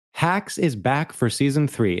Hacks is back for season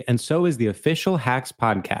 3, and so is the official Hacks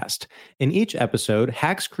podcast. In each episode,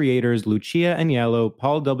 Hacks creators Lucia Agnello,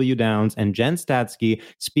 Paul W. Downs, and Jen Statsky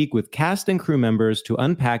speak with cast and crew members to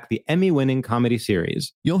unpack the Emmy-winning comedy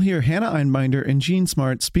series. You'll hear Hannah Einbinder and Gene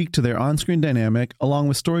Smart speak to their on-screen dynamic, along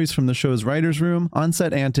with stories from the show's writer's room,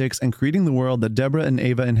 on-set antics, and creating the world that Deborah and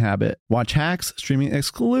Ava inhabit. Watch Hacks, streaming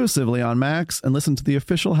exclusively on Max, and listen to the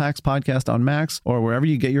official Hacks podcast on Max or wherever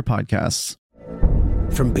you get your podcasts.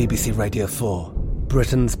 From BBC Radio 4,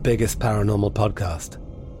 Britain's biggest paranormal podcast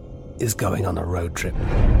is going on a road trip.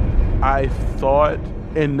 I thought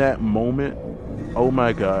in that moment, oh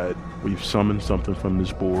my God, we've summoned something from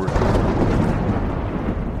this board.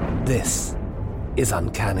 This is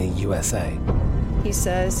Uncanny USA. He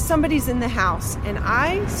says, somebody's in the house, and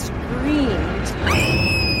I screamed.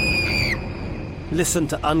 Listen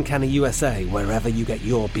to Uncanny USA wherever you get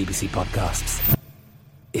your BBC podcasts,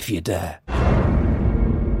 if you dare.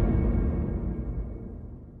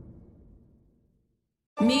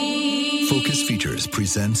 Focus Features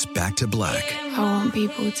presents Back to Black. I want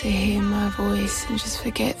people to hear my voice and just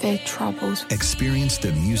forget their troubles. Experience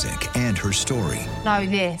the music and her story. Know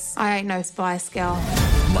this, I ain't no Spice Girl.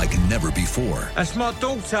 Like never before. That's my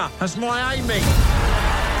daughter. That's my Amy.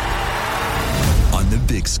 On the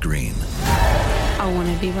big screen. I want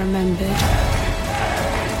to be remembered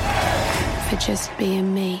for just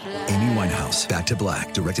being me. Amy Winehouse, Back to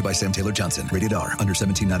Black, directed by Sam Taylor Johnson. Rated R, under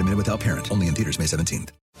 17, not a minute without parent. Only in theaters May 17th.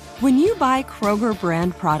 When you buy Kroger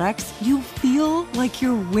brand products, you feel like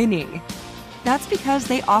you're winning. That's because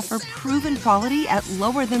they offer proven quality at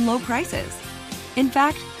lower than low prices. In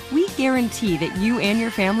fact, we guarantee that you and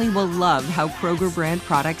your family will love how Kroger brand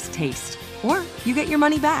products taste, or you get your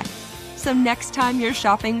money back. So next time you're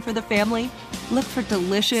shopping for the family, look for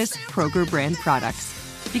delicious Kroger brand products,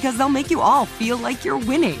 because they'll make you all feel like you're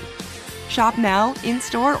winning. Shop now,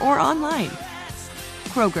 in-store, or online.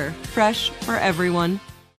 Kroger, fresh for everyone.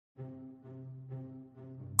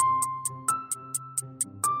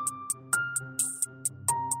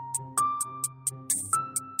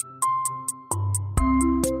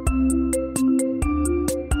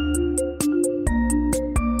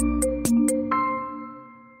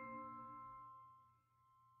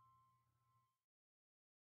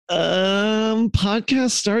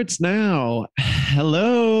 Podcast starts now.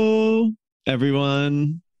 Hello,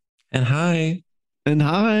 everyone. And hi. And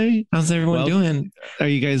hi. How's everyone doing? Are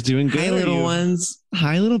you guys doing good? Hi, little ones.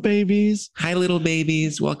 Hi, little babies. Hi, little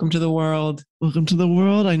babies. Welcome to the world. Welcome to the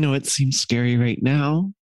world. I know it seems scary right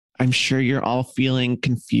now. I'm sure you're all feeling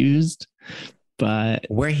confused, but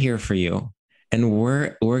we're here for you. And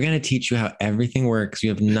we're going to teach you how everything works. You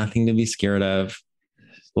have nothing to be scared of.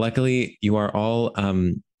 Luckily, you are all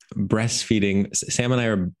breastfeeding. Sam and I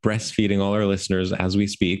are breastfeeding all our listeners as we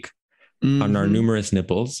speak on our numerous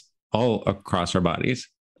nipples all across our bodies.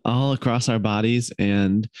 All across our bodies.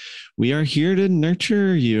 And we are here to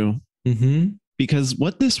nurture you because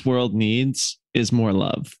what this world needs is more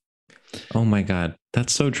love. Oh my God.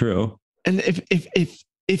 That's so true. And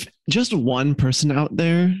if just one person out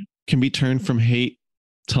there can be turned from hate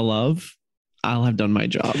to love, I'll have done my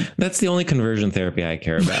job. That's the only conversion therapy I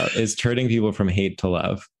care about is turning people from hate to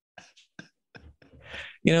love.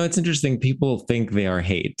 You know, it's interesting. People think they are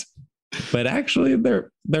hate, but actually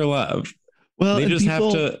they're love. Well, they just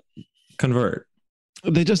have to convert.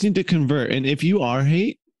 They just need to convert. And if you are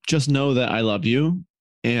hate, just know that I love you,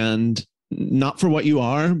 and not for what you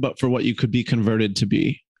are, but for what you could be converted to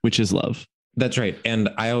be, which is love. That's right. And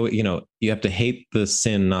I always, you have to hate the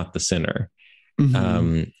sin, not the sinner.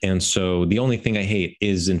 And so the only thing I hate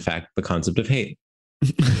is, in fact, the concept of hate.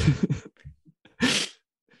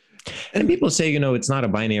 And people say, it's not a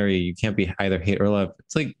binary. You can't be either hate or love.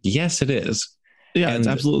 It's like, yes, it is. Yeah, it's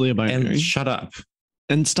absolutely a binary. And shut up.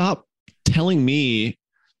 And stop telling me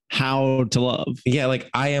how to love. Yeah, like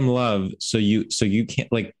I am love. So you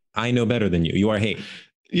can't, like, I know better than you. You are hate.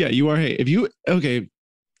 Yeah, you are hate.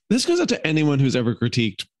 This goes out to anyone who's ever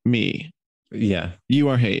critiqued me. Yeah. You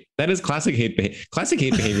are hate. That is classic hate behavior. Classic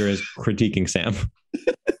hate behavior is critiquing Sam.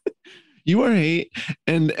 You are hate.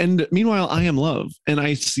 And meanwhile, I am love. And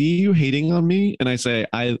I see you hating on me. And I say,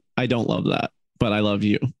 I don't love that, but I love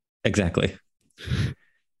you. Exactly.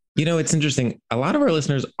 It's interesting. A lot of our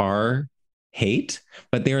listeners are hate,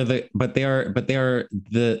 but they are the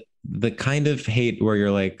kind of hate where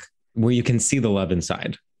you're like, where you can see the love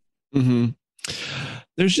inside. Mm-hmm.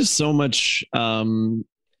 There's just so much, from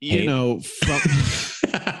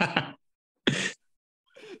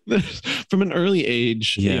an early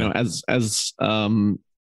age, as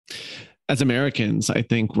Americans, I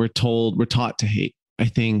think we're taught to hate. I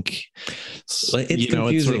think, It's it's sort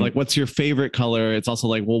confusing. of like, what's your favorite color? It's also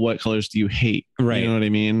like, well, what colors do you hate? Right. You know what I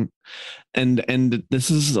mean? And this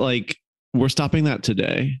is like, we're stopping that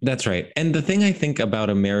today. That's right. And the thing I think about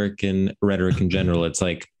American rhetoric in general, it's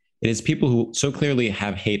like, it is people who so clearly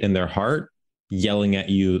have hate in their heart yelling at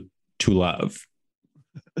you to love.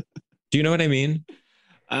 Do you know what I mean?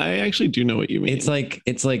 I actually do know what you mean. It's like,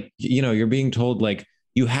 you're being told like,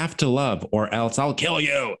 you have to love or else I'll kill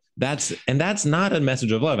you. That's not a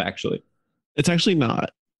message of love, actually. It's actually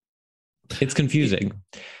not. It's confusing.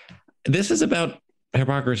 This is about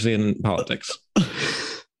hypocrisy in politics.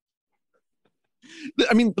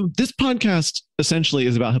 I mean, this podcast essentially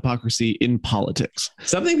is about hypocrisy in politics.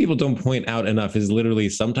 Something people don't point out enough is literally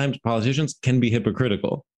sometimes politicians can be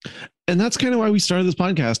hypocritical. And that's kind of why we started this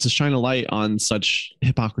podcast, to shine a light on such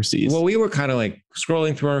hypocrisies. Well, we were kind of like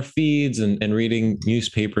scrolling through our feeds and reading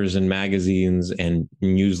newspapers and magazines and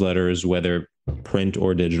newsletters, whether print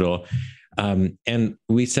or digital. And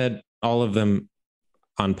we said all of them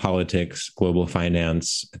on politics, global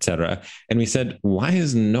finance, etc. And we said, why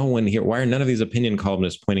is no one here? Why are none of these opinion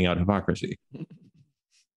columnists pointing out hypocrisy?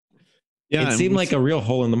 Yeah, it seemed like a real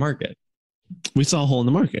hole in the market. We saw a hole in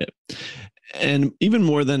the market. And even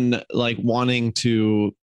more than like wanting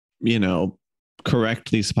to,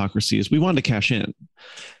 correct these hypocrisies, we wanted to cash in.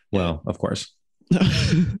 Well, of course.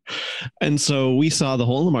 And so we saw the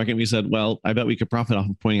hole in the market and we said, well, I bet we could profit off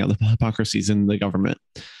of pointing out the hypocrisies in the government.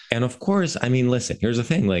 And of course, I mean, listen, here's the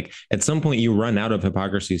thing. Like at some point you run out of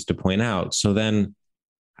hypocrisies to point out. So then,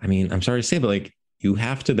 I mean, I'm sorry to say, but like you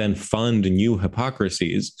have to then fund new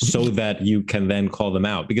hypocrisies so that you can then call them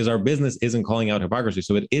out, because our business isn't calling out hypocrisy.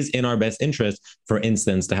 So it is in our best interest, for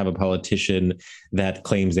instance, to have a politician that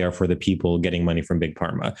claims they are for the people getting money from Big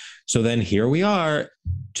Pharma. So then here we are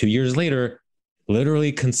 2 years later,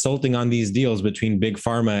 literally consulting on these deals between Big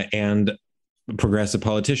Pharma and progressive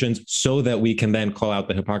politicians so that we can then call out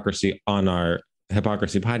the hypocrisy on our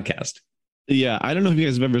hypocrisy podcast. Yeah, I don't know if you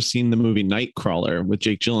guys have ever seen the movie Nightcrawler with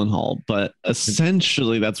Jake Gyllenhaal, but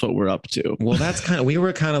essentially that's what we're up to. Well, we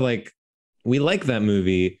were kind of like, we like that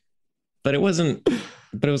movie, but it was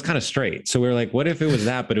kind of straight. So we were like, what if it was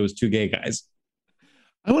that, but it was two gay guys?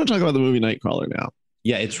 I want to talk about the movie Nightcrawler now.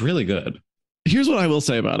 Yeah, it's really good. Here's what I will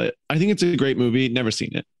say about it. I think it's a great movie. Never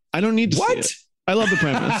seen it. I don't need to see it. I love the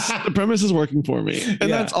premise. The premise is working for me.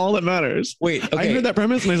 And that's all that matters. Wait, okay. I heard that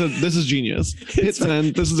premise and I said, this is genius. Hit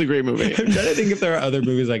send. This is a great movie. I'm trying to think if there are other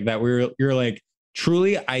movies like that where you're like,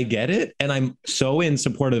 truly, I get it. And I'm so in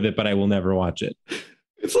support of it, but I will never watch it.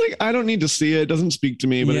 It's like, I don't need to see it. It doesn't speak to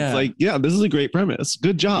me, but it's like, yeah, this is a great premise.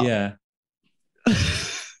 Good job. Yeah.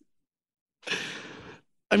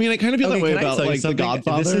 I mean, I kind of feel that way about like The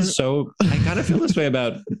Godfather. I kind of feel this way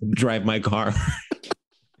about Drive My Car.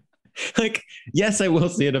 Like, yes, I will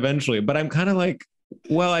see it eventually, but I'm kind of like,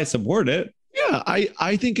 well, I support it. Yeah,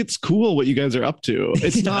 I think it's cool what you guys are up to.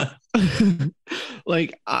 It's not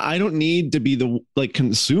like I don't need to be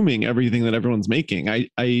consuming everything that everyone's making.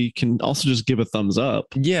 I can also just give a thumbs up.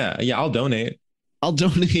 Yeah, I'll donate.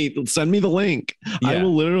 Send me the link. Yeah. I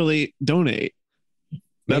will literally donate.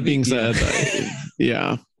 That being said,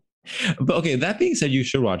 yeah. But okay, that being said, you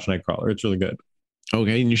should watch Nightcrawler. It's really good.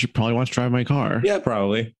 Okay, and you should probably watch Drive My Car. Yeah,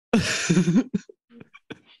 probably.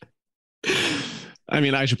 I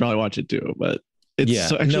mean, I should probably watch it too, but it's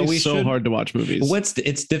hard to watch movies.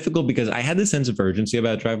 It's difficult because I had this sense of urgency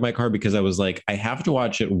about Drive My Car because I was like, I have to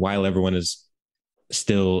watch it while everyone is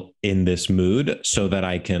still in this mood so that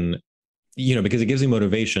I can, because it gives me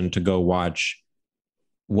motivation to go watch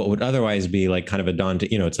what would otherwise be like kind of a daunting,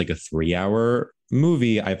 it's like a 3-hour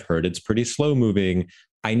movie. I've heard it's pretty slow moving.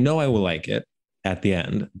 I know I will like it at the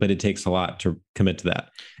end, but it takes a lot to commit to that.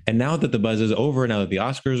 And now that the buzz is over, now that the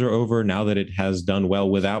Oscars are over, now that it has done well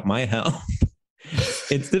without my help,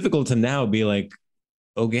 it's difficult to now be like,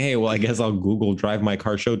 okay, well, I guess I'll Google Drive My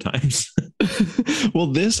Car showtimes. Well,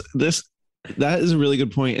 that is a really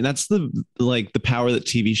good point. And that's the power that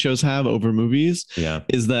TV shows have over movies. Yeah.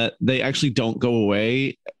 Is that they actually don't go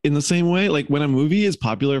away in the same way. Like when a movie is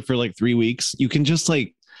popular for like 3 weeks, you can just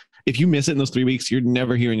if you miss it in those 3 weeks, you're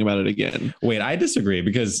never hearing about it again. Wait, I disagree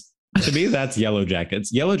because to me, that's Yellow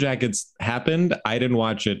Jackets. Yellow Jackets happened. I didn't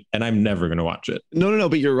watch it and I'm never going to watch it. No,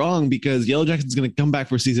 but you're wrong because Yellow Jackets is going to come back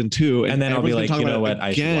for season 2. And then I'll be like, you know what?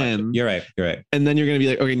 I should watch it. You're right. And then you're going to be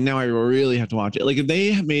like, okay, now I really have to watch it. Like if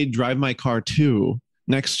they made Drive My Car 2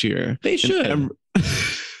 next year. They should.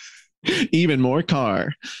 Even more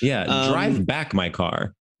car. Yeah. Drive Back My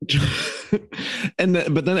Car. But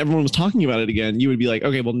then everyone was talking about it again. You would be like,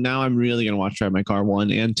 okay, well now I'm really going to watch Drive My Car 1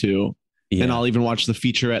 and 2. Yeah. And I'll even watch the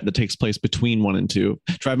featurette that takes place between 1 and 2.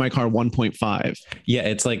 Drive My Car 1.5. Yeah,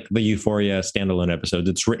 it's like the Euphoria standalone episodes.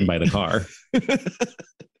 It's written by the car.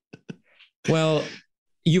 Well,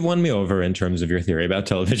 you won me over in terms of your theory about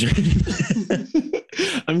television.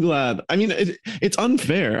 I'm glad. I mean, it's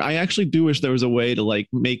unfair. I actually do wish there was a way to like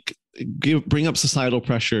bring up societal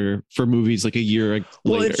pressure for movies like a year later.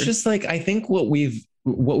 Well, it's just like, I think what we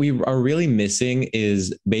are really missing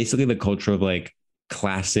is basically the culture of like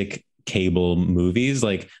classic cable movies.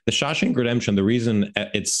 Like the Shawshank Redemption, the reason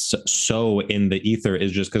it's so in the ether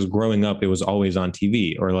is just because growing up it was always on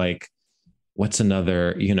TV. Or like, what's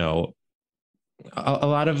another, you know, a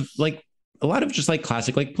lot of just like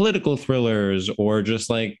classic like political thrillers, or just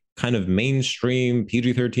like kind of mainstream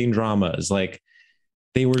PG-13 dramas. Like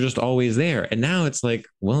they were just always there. And now it's like,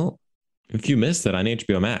 well, if you missed it on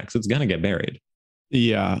HBO Max, it's gonna get buried.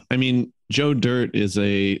 Yeah, I mean, Joe Dirt is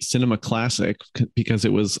a cinema classic because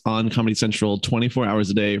it was on Comedy Central 24 hours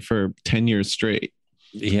a day for 10 years straight.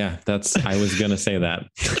 Yeah, I was going to say that.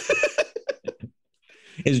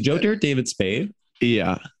 Is Joe Dirt David Spade?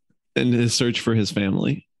 Yeah, and his search for his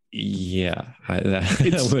family. Yeah,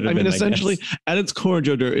 that would have been, essentially, at its core,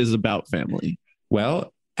 Joe Dirt is about family.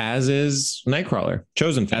 Well, as is Nightcrawler,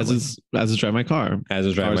 chosen family. As is Drive My Car. As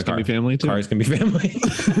is Drive My Car. Cars can be family too. Cars can be family.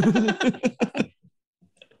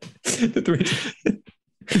 The three.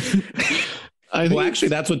 Actually,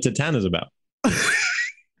 that's what Titan is about.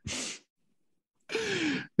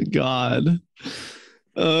 God,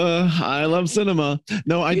 I love cinema.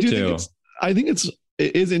 No, I do too. Think it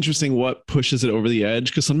is interesting what pushes it over the edge,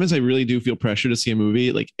 because sometimes I really do feel pressure to see a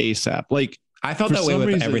movie like ASAP. Like I felt that way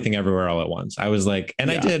with Everything Everywhere All at Once. I was like, and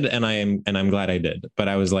I did, and I'm glad I did. But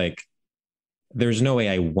I was like, there's no way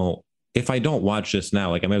I won't. If I don't watch this now,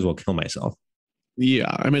 like I might as well kill myself.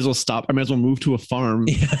 Yeah, I might as well stop. I might as well move to a farm,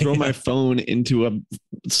 throw my phone into a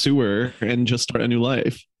sewer, and just start a new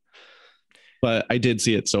life. But I did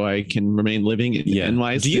see it, so I can remain living in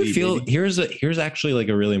NYC. Do you feel? Maybe. Here's actually like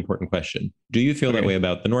a really important question. Do you feel that way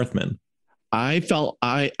about The Northman? I felt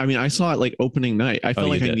I saw it like opening night. I felt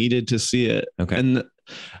like I needed to see it. Okay. And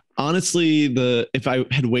honestly, if I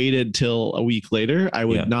had waited till a week later, I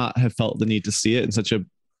would not have felt the need to see it in such a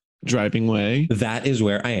driving way. That is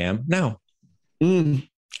where I am now.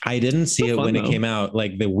 I didn't see it when it came out,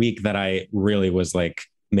 like the week that I really was like,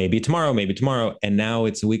 maybe tomorrow. And now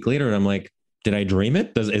it's a week later and I'm like, did I dream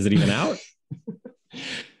it? Is it even out?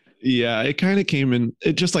 Yeah, it kind of came in.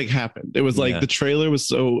 It just like happened. It was like the trailer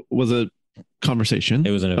was a conversation.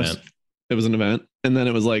 It was an event. And then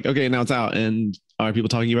it was like, okay, now it's out. And are people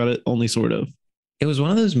talking about it? Only sort of. It was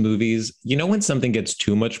one of those movies, you know, when something gets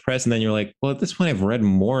too much press and then you're like, well, at this point I've read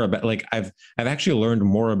more about, like I've actually learned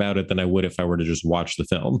more about it than I would if I were to just watch the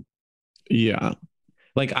film. Yeah.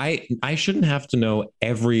 Like I shouldn't have to know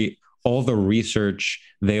all the research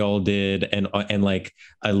they all did and like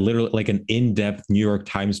a literally like an in-depth New York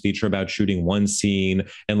Times feature about shooting one scene,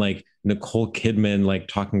 and like Nicole Kidman like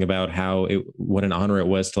talking about what an honor it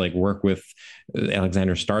was to like work with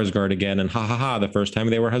Alexander Skarsgård again, and the first time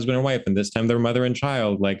they were husband and wife and this time they're mother and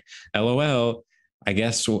child, like LOL. I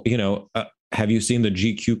guess, you know, have you seen the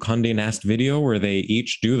GQ Condé Nast video where they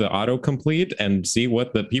each do the autocomplete and see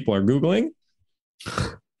what the people are Googling?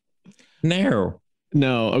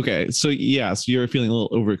 No. Okay. So you're feeling a little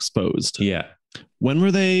overexposed. Yeah. When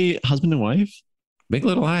were they husband and wife? Big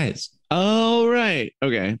Little Lies. Oh, right.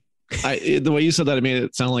 Okay. The way you said that, it made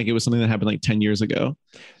it sound like it was something that happened like 10 years ago.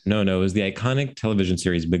 No, it was the iconic television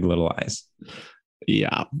series Big Little Lies.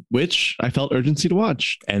 Yeah. Which I felt urgency to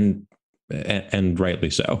watch. And rightly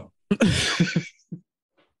so.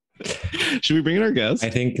 Should we bring in our guest? I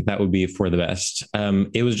think that would be for the best.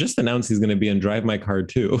 It was just announced he's going to be in Drive My Car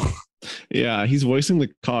 2. Yeah, he's voicing the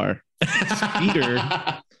car. Peter,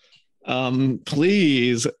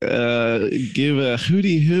 please give a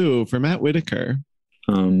hootie hoo for Matt Whitaker.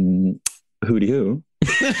 Hootie hoo.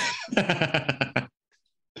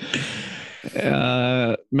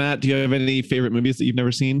 Matt, do you have any favorite movies that you've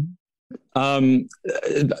never seen? The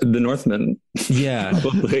Northman. Yeah.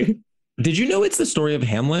 Probably. Did you know it's the story of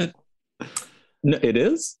Hamlet? No, it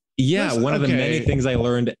is? Yeah, one of the many things I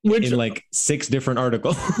learned in like 6 different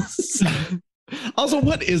articles. Also,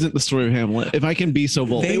 what isn't the story of Hamlet? If I can be so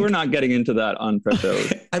bold. They were not getting into that on Presto.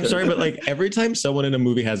 I'm sorry, but like every time someone in a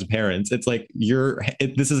movie has parents, it's like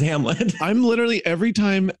this is Hamlet. I'm literally every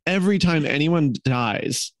time anyone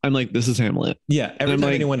dies, I'm like, this is Hamlet. Yeah, every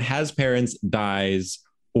time anyone has parents, dies,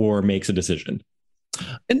 or makes a decision.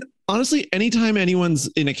 And honestly, anytime anyone's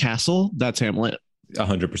in a castle, that's Hamlet.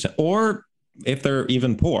 100%. Or if they're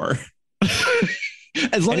even poor.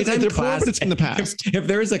 As long as they're poor, but it's in the past. If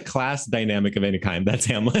there is a class dynamic of any kind, that's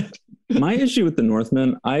Hamlet. My issue with The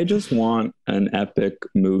Northman, I just want an epic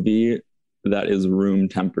movie that is room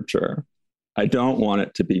temperature. I don't want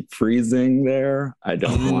it to be freezing there. I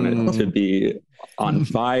don't want it to be on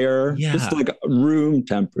fire. Yeah. Just like room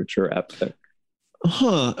temperature epic.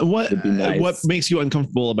 Huh. What Would be nice. what makes you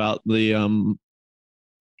uncomfortable about the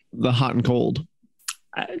hot and cold?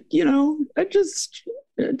 I just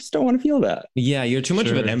don't want to feel that. Yeah, you're too much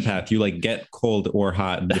of an empath. You like get cold or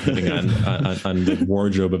hot depending on the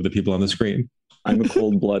wardrobe of the people on the screen. I'm a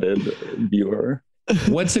cold-blooded viewer.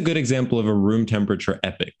 What's a good example of a room temperature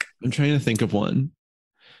epic? I'm trying to think of one.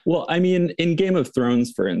 Well, I mean, in Game of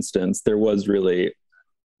Thrones, for instance, there was really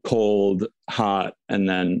cold, hot, and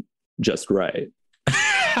then just right.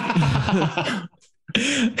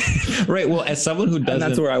 Right. Well, as someone who doesn't, and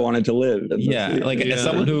that's where I wanted to live. As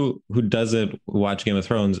someone who doesn't watch Game of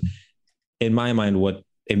Thrones, in my mind, what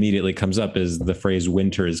immediately comes up is the phrase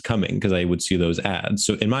 "winter is coming" because I would see those ads.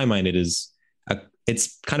 So in my mind,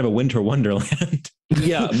 it's kind of a winter wonderland.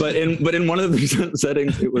 Yeah, but in one of the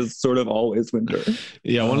settings, it was sort of always winter.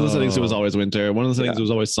 Yeah, one of the settings it was always winter. One of the settings it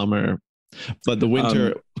was always summer. But the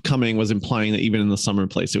winter coming was implying that even in the summer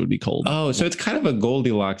place, it would be cold. Oh, so it's kind of a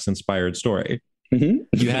Goldilocks inspired story. Mm-hmm.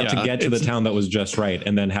 You had to get to the town that was just right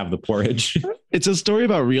and then have the porridge. It's a story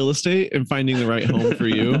about real estate and finding the right home for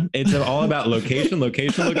you. It's all about location.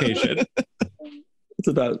 It's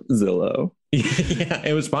about Zillow. Yeah,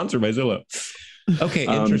 it was sponsored by Zillow. Okay,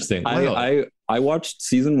 interesting. I watched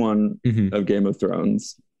season 1 of Game of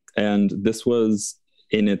Thrones, and this was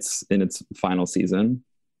in its final season.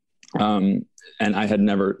 And I had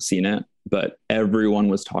never seen it, but everyone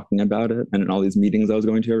was talking about it. And in all these meetings I was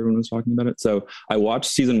going to, everyone was talking about it. So I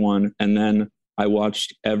watched season 1, and then I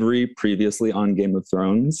watched every previously on Game of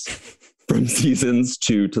Thrones from seasons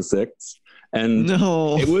 2 to 6. And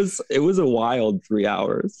it was a wild 3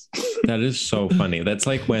 hours. That is so funny. That's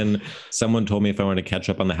like when someone told me if I wanted to catch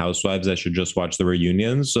up on the Housewives, I should just watch the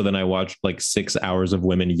reunions. So then I watched like 6 hours of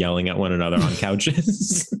women yelling at one another on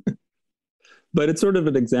couches. But it's sort of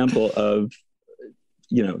an example of,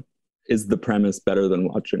 is the premise better than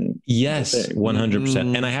watching? Yes,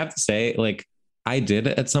 100%. And I have to say, like, I did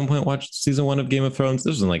at some point watch season 1 of Game of Thrones.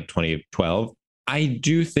 This was in like 2012. I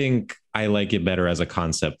do think I like it better as a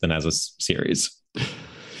concept than as a series.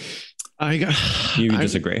 You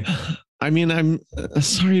disagree? I mean, I'm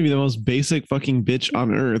sorry to be the most basic fucking bitch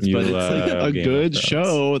on earth, but it's like a good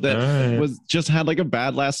show that was just had like a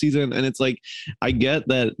bad last season. And it's like, I get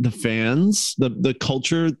that the fans, the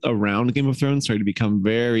culture around Game of Thrones started to become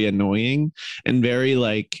very annoying and very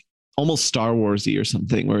like almost Star Wars-y or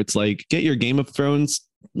something, where it's like, get your Game of Thrones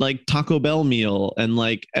like Taco Bell meal, and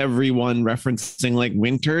like everyone referencing like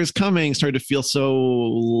winter is coming started to feel so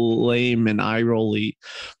lame and eye rolly.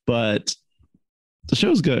 But the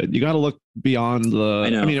show's good. You got to look beyond the.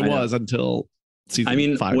 It was until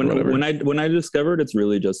season 5 or whatever. When I discovered it's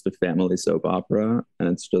really just a family soap opera, and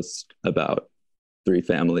it's just about 3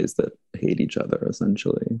 families that hate each other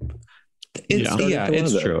essentially.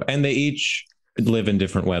 It's true, and they each live in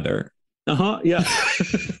different weather. Yeah.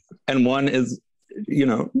 And one is,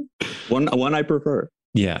 one I prefer.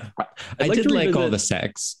 Yeah, I did like all the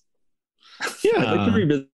sex. Yeah, I'd like to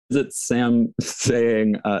revisit Sam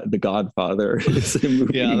saying The Godfather is a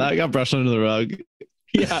movie. Yeah, that got brushed under the rug.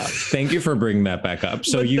 Yeah, thank you for bringing that back up.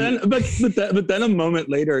 So but then a moment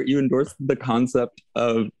later, you endorsed the concept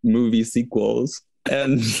of movie sequels,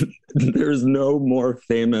 and there's no more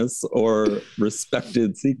famous or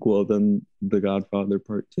respected sequel than The Godfather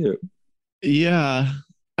Part 2. Yeah.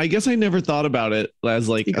 I guess I never thought about it as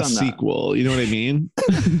like a sequel. You know what I mean?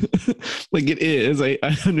 Like it is. I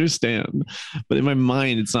understand. But in my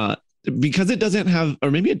mind, it's not, because it doesn't have, or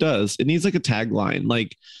maybe it does. It needs like a tagline,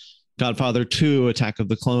 like Godfather 2, Attack of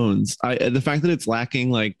the Clones. The fact that it's lacking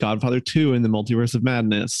like Godfather 2 in the Multiverse of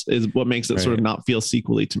Madness is what makes it sort of not feel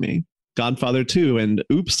sequel-y to me. Godfather 2 and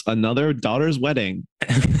oops, another daughter's wedding.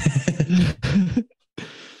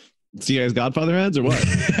 See you guys Godfather heads or what?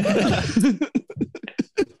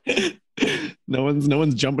 No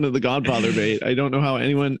one's jumping at the Godfather bait. I don't know how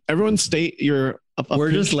everyone state your.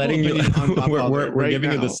 We're just letting you. We're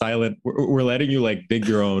giving you the silent. We're letting you like dig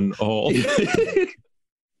your own hole.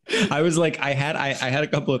 I was like, I had a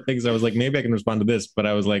couple of things. I was like, maybe I can respond to this, but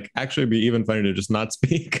I was like, actually, it'd be even funny to just not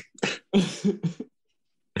speak.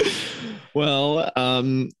 Well,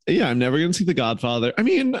 yeah, I'm never gonna see The Godfather. I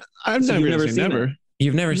mean, I've never seen it.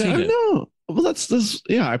 You've never seen it? No. Well, that's this.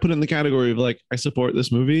 Yeah, I put it in the category of like, I support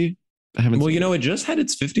this movie. I haven't. Well, it just had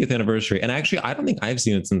its 50th anniversary, and actually, I don't think I've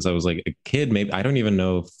seen it since I was like a kid. Maybe I don't even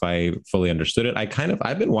know if I fully understood it.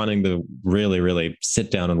 I've been wanting to really, really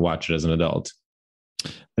sit down and watch it as an adult.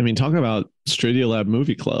 I mean, talking about Lab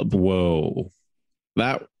Movie Club. Whoa.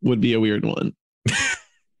 That would be a weird one.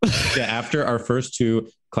 Yeah, after our first two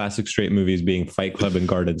classic straight movies being Fight Club and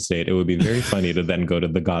Garden State, it would be very funny to then go to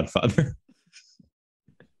The Godfather.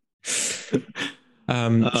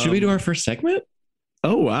 Should we do our first segment?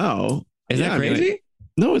 Oh, wow. Is that crazy?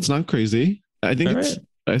 No, it's not crazy. I think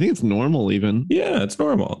it's normal even. Yeah, it's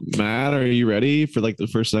normal. Matt, are you ready for like the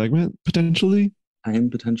first segment potentially? I am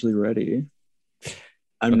potentially ready.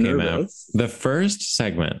 I'm nervous. Matt. The first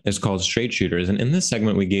segment is called Straight Shooters. And in this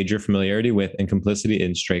segment, we gauge your familiarity with and complicity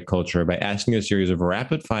in straight culture by asking a series of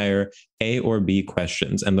rapid fire A or B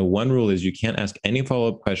questions. And the one rule is you can't ask any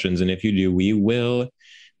follow-up questions. And if you do, we will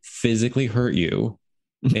physically hurt you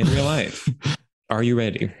in real life. Are you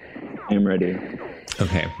ready? I'm ready.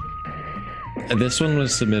 Okay. This one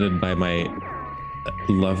was submitted by my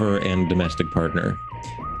lover and domestic partner.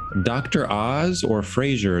 Dr. Oz or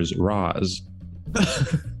Frasier's Roz?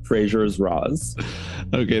 Frasier's Roz.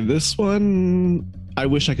 Okay, this one I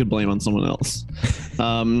wish I could blame on someone else.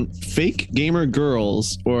 Fake gamer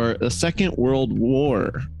girls or a second world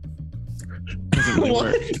war? Doesn't really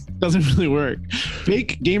work. Doesn't really work.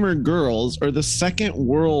 Fake gamer girls or the Second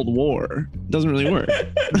World War? Doesn't really work.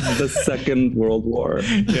 The Second World War.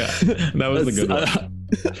 Yeah, that was a good one.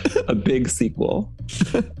 A big sequel.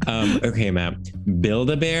 Okay, Matt.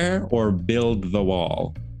 Build-A-Bear or Build the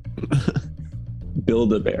Wall?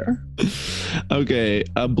 Build-A-Bear. Okay,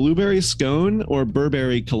 a blueberry scone or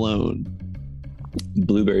Burberry cologne?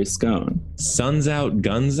 Blueberry scone. Suns out,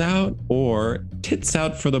 guns out, or tits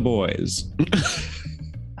out for the boys?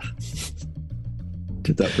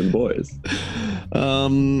 Tits out for the boys.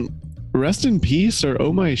 Rest in peace or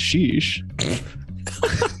oh my sheesh?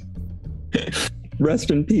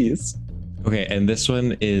 Rest in peace. Okay, and this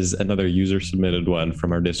one is another user submitted one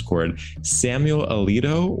from our Discord. Samuel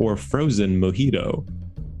Alito or Frozen Mojito?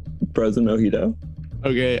 Frozen Mojito.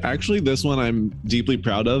 Okay, actually, this one I'm deeply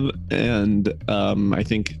proud of, and I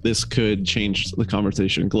think this could change the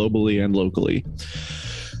conversation globally and locally.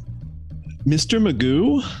 Mr.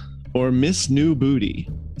 Magoo or Miss New Booty?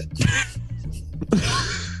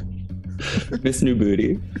 Miss New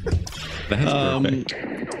Booty. That's perfect.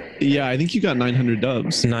 Yeah, I think you got 900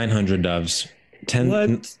 doves. 900 doves.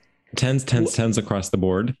 10s across the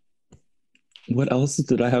board. What else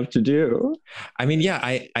did I have to do? I mean, yeah,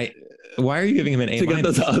 I why are you giving him an A to get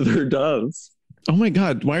those other doves? Oh my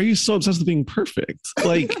God, why are you so obsessed with being perfect?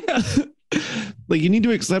 Like, like you need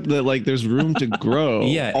to accept that like there's room to grow.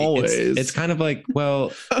 Yeah, always. It's kind of like,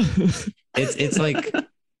 well, it's like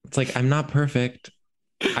I'm not perfect.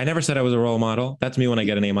 I never said I was a role model. That's me when I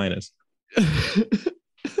get an A-.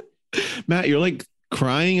 Matt, you're like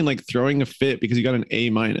crying and like throwing a fit because you got an A-.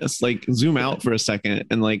 Like zoom out for a second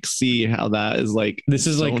and like see how that is like this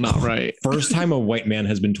is so like not right. First time a white man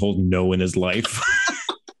has been told no in his life.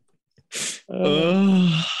 Do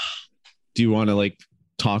you want to like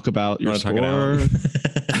talk about your score?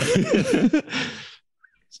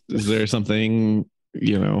 Is there something,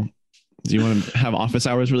 you know, do you want to have office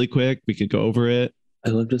hours really quick? We could go over it. I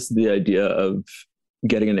love just the idea of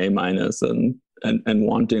getting an A- and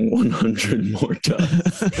wanting 100 more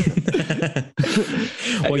doves.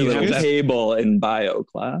 Well, you have a table in bio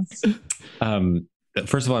class.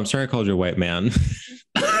 First of all, I'm sorry I called you a white man.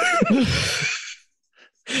 I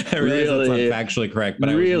realize that's not factually correct, but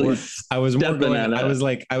really I was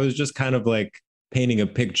just kind of like painting a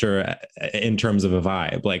picture in terms of a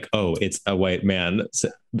vibe, like, oh, it's a white man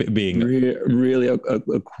being really a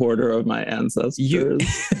quarter of my ancestors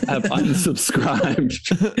have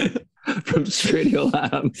unsubscribed from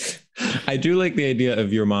Radiolab. I do like the idea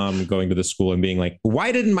of your mom going to the school and being like,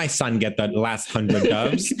 why didn't my son get the last 100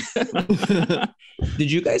 doves?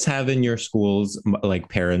 Did you guys have in your schools like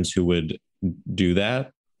parents who would do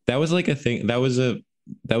that? That was like a thing. That was a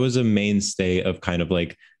mainstay of kind of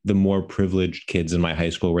like the more privileged kids in my high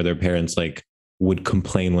school, where their parents like would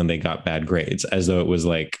complain when they got bad grades as though it was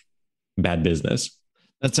like bad business.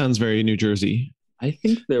 That sounds very New Jersey. I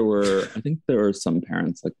think there were some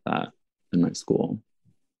parents like that in my school,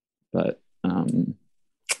 but I don't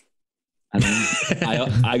know.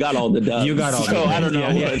 I got all the doves. You got all. So I don't know.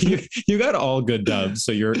 Yeah. You got all good doves.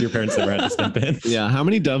 So your parents never had to step in. Yeah. How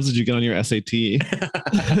many doves did you get on your SAT?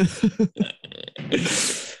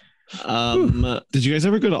 Did you guys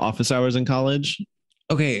ever go to office hours in college?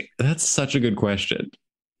 Okay, that's such a good question.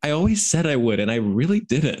 I always said I would, and I really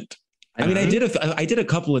didn't. I mean, I did a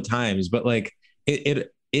couple of times, but like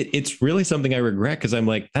it's really something I regret, because I'm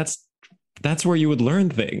like, that's where you would learn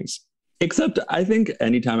things. Except I think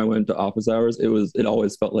anytime I went to office hours, it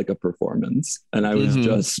always felt like a performance, and I was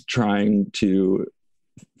just trying to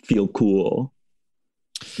feel cool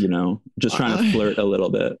just trying to flirt a little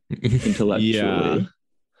bit intellectually. Yeah.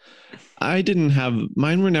 I didn't have,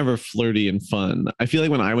 mine were never flirty and fun. I feel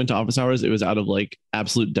like when I went to office hours, it was out of like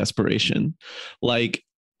absolute desperation. Like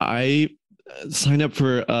I signed up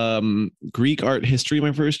for Greek art history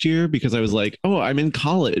my first year because I was like, oh, I'm in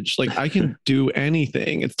college. Like I can do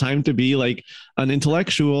anything. It's time to be like an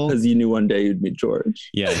intellectual. Because you knew one day you'd meet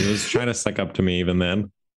George. Yeah, he was trying to suck up to me even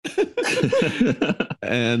then.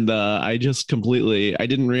 And I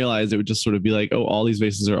didn't realize it would just sort of be like, oh, all these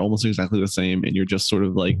faces are almost exactly the same, and you're just sort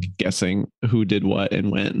of like guessing who did what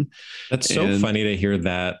and when. That's so funny to hear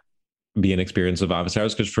that be an experience of office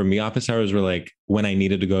hours, because for me, office hours were like when I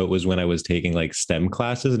needed to go. It was when I was taking like STEM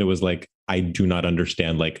classes, and it was like I do not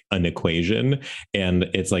understand like an equation, and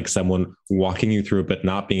it's like someone walking you through it but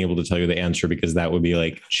not being able to tell you the answer because that would be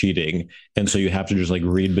like cheating, and so you have to just like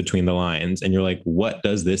read between the lines, and you're like, what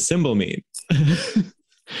does this symbol mean?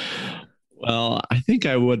 Well, I think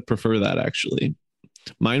I would prefer that actually.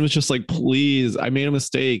 Mine was just like, please, I made a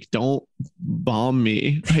mistake. Don't bomb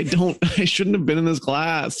me. I shouldn't have been in this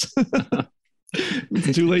class.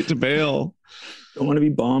 It's too late to bail. Don't want to be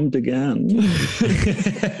bombed again.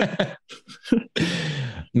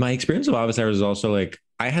 My experience of office hours is also like,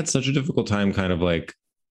 I had such a difficult time kind of like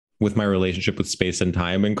with my relationship with space and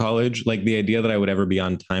time in college. Like the idea that I would ever be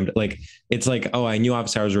on time, like, it's like, oh, I knew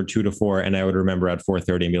office hours were 2 to 4 and I would remember at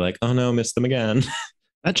 4:30 and be like, oh no, missed them again.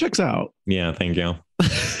 That checks out. Yeah, thank you.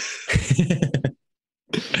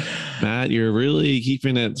 Matt, you're really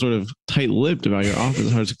keeping it sort of tight-lipped about your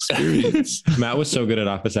office hours experience. Matt was so good at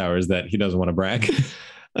office hours that he doesn't want to brag.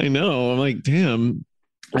 I know. I'm like, damn.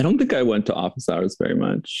 I don't think I went to office hours very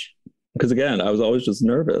much. Because again, I was always just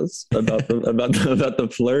nervous about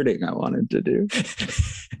the flirting I wanted to do.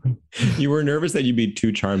 You were nervous that you'd be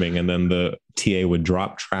too charming and then the TA would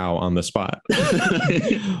drop trow on the spot.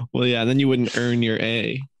 Well, yeah, then you wouldn't earn your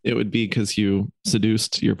A. It would be because you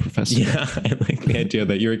seduced your professor. Yeah, I like the idea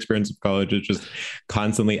that your experience of college is just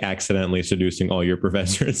constantly accidentally seducing all your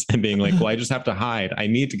professors and being like, well, I just have to hide. I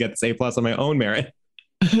need to get this A+ on my own merit.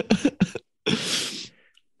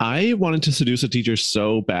 I wanted to seduce a teacher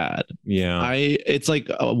so bad. Yeah. It's like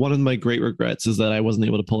one of my great regrets is that I wasn't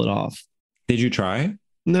able to pull it off. Did you try?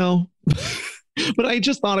 No. But I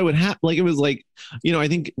just thought it would happen. Like, it was like, I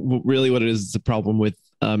think really what it is the problem with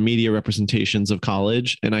media representations of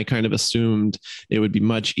college. And I kind of assumed it would be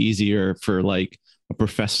much easier for like a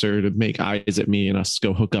professor to make eyes at me and us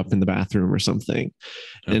go hook up in the bathroom or something.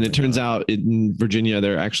 Oh, and it turns out in Virginia,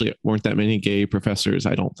 there actually weren't that many gay professors,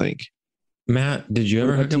 I don't think. Matt, did you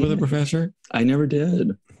ever hook up with a professor? I never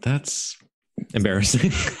did. That's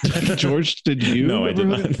embarrassing. George, did you? No, I did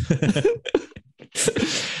not.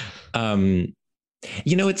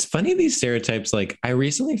 It's funny, these stereotypes. Like, I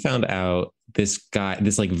recently found out this guy,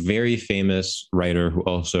 this like very famous writer who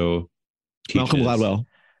also teaches. Malcolm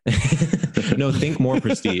Gladwell. No, think more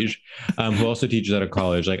prestige. Who also teaches at a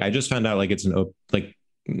college. Like, I just found out like it's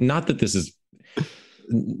not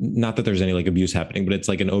that there's any like abuse happening, but it's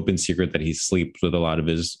like an open secret that he sleeps with a lot of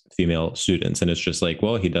his female students. And it's just like,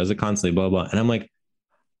 well, he does it constantly, blah, blah. And I'm like,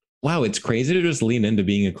 wow, it's crazy to just lean into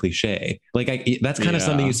being a cliche. Like that's kind of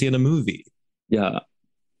something you see in a movie. Yeah.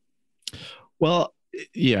 Well,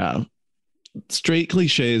 yeah. Straight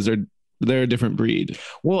cliches they're a different breed.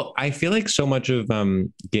 Well, I feel like so much of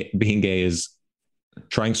being gay is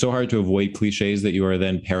trying so hard to avoid cliches that you are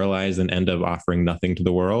then paralyzed and end up offering nothing to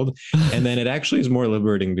the world. And then it actually is more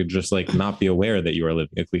liberating to just like not be aware that you are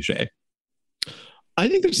living a cliche. I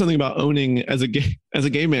think there's something about owning as a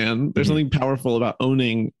gay man. There's something powerful about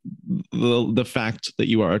owning the fact that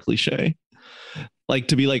you are a cliche. Like,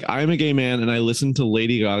 to be like, I'm a gay man and I listen to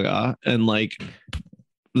Lady Gaga, and like,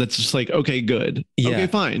 that's just like, okay, good. Yeah. Okay,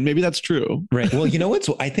 fine. Maybe that's true. Right. Well,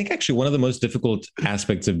 I think actually one of the most difficult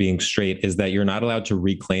aspects of being straight is that you're not allowed to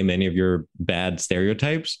reclaim any of your bad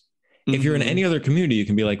stereotypes. Mm-hmm. If you're in any other community, you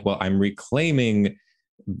can be like, well, I'm reclaiming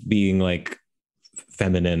being like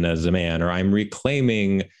feminine as a man, or I'm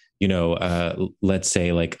reclaiming, let's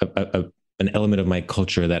say like an element of my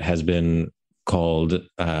culture that has been called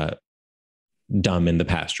dumb in the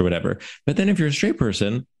past or whatever. But then if you're a straight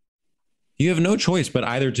person, you have no choice but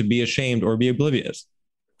either to be ashamed or be oblivious.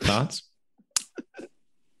 Thoughts?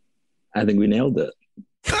 I think we nailed it.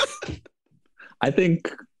 I think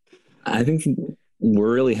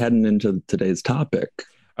we're really heading into today's topic.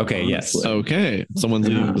 Okay. Honestly. Yes. Okay. Someone's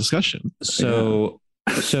leading the discussion. So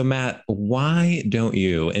Matt, why don't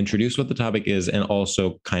you introduce what the topic is and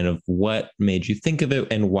also kind of what made you think of it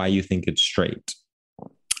and why you think it's straight?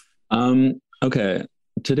 Okay.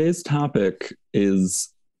 Today's topic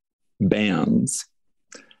is bands.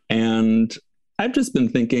 And I've just been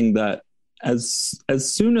thinking that as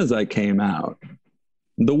soon as I came out,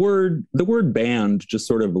 the word band just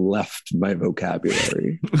sort of left my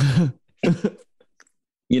vocabulary.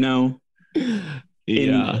 You know,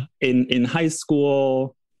 in high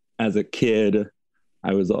school, as a kid,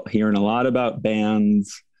 I was hearing a lot about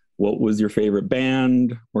bands. What was your favorite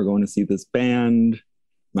band? We're going to see this band.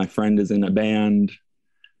 My friend is in a band.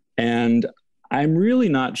 And I'm really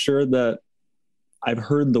not sure that I've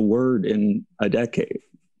heard the word in a decade.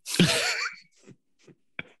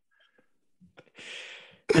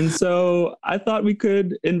 And so I thought we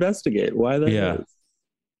could investigate why that is.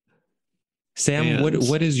 Sam,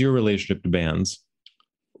 what is your relationship to bands?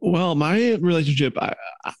 Well, my relationship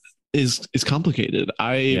is complicated.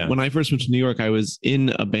 When I first went to New York, I was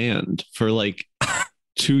in a band for like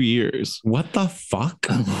 2 years. What the fuck?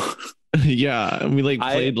 Yeah, and we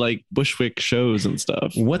played like Bushwick shows and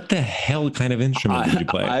stuff. What the hell kind of instrument did you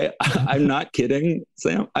play? I'm not kidding,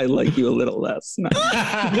 Sam. I like you a little less.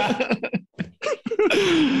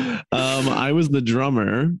 I was the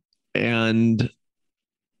drummer, and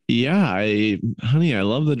yeah, I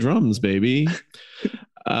love the drums, baby.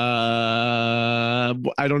 I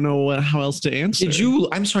don't know how else to answer.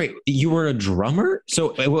 I'm sorry, you were a drummer?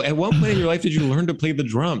 So at what point in your life did you learn to play the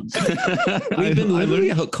drums? We've been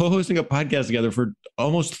literally co-hosting a podcast together for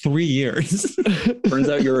almost 3 years. Turns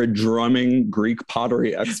out you're a drumming Greek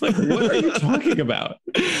pottery expert. What are you talking about?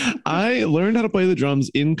 I learned how to play the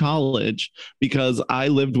drums in college because I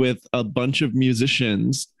lived with a bunch of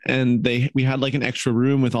musicians, and we had like an extra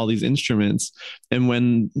room with all these instruments. And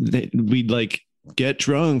when we'd like get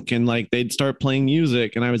drunk and like they'd start playing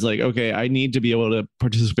music, and I was like, okay, I need to be able to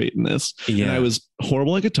participate in this. And I was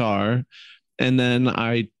horrible at guitar, and then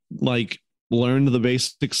I like learned the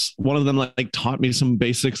basics. One of them like taught me some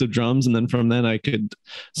basics of drums, and then from then I could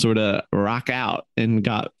sort of rock out and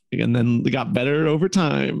then got better over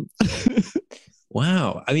time.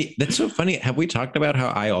 Wow, I mean, that's so funny. Have we talked about how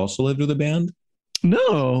I also lived with a band?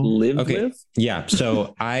 No. With? Yeah.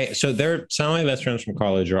 So some of my best friends from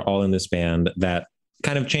college are all in this band that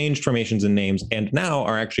kind of changed formations and names, and now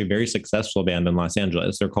are actually a very successful band in Los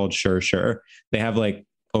Angeles. They're called Sure Sure. They have like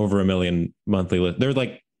over 1 million monthly. They're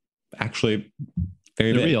like actually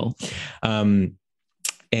very big. Real. And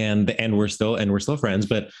we're still friends.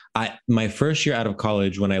 But my first year out of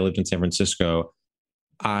college, when I lived in San Francisco,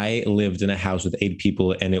 I lived in a house with 8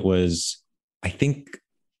 people, and it was, I think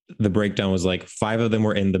the breakdown was like 5 of them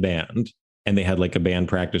were in the band, and they had like a band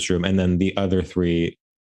practice room, and then the other 3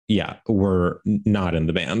 were not in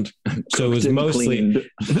the band. So it was mostly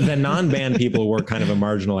the non-band people were kind of a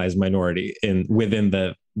marginalized minority within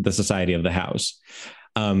the society of the house.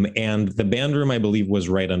 And the band room, I believe, was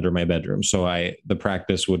right under my bedroom. So the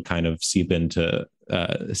practice would kind of seep into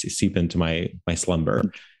my slumber.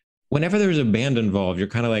 Whenever there's a band involved, you're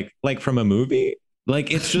kind of like from a movie.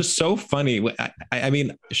 Like, it's just so funny. I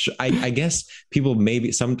mean, I guess people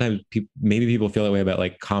sometimes people feel that way about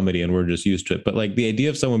like comedy, and we're just used to it. But like the idea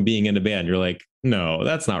of someone being in a band, you're like, no,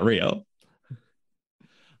 that's not real.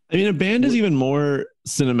 I mean, a band is even more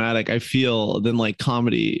cinematic, I feel, than like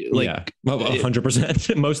comedy. Like, yeah,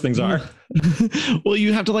 100%. Most things are. Well,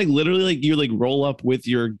 you have to like literally like you like roll up with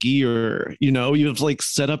your gear, you have to like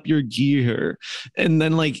set up your gear, and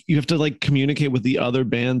then like you have to like communicate with the other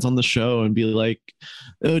bands on the show and be like,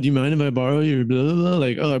 oh, do you mind if I borrow your blah, blah, blah?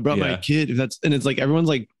 Like, oh, I brought my kid. And it's like everyone's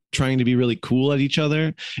like trying to be really cool at each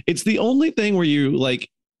other. It's the only thing where you like,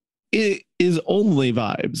 it is only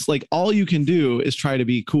vibes. Like all you can do is try to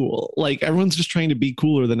be cool. Like everyone's just trying to be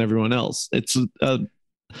cooler than everyone else. It's an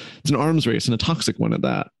arms race, and a toxic one at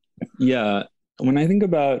that. Yeah. When I think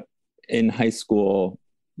about in high school,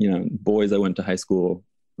 boys I went to high school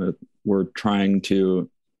with were trying to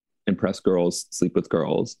impress girls, sleep with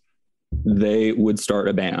girls. They would start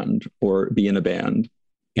a band or be in a band,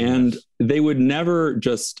 and they would never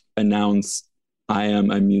just announce, I am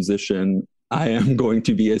a musician, I am going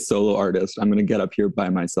to be a solo artist, I'm going to get up here by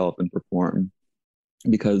myself and perform.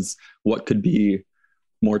 Because what could be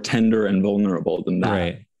more tender and vulnerable than that?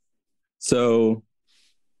 Right. So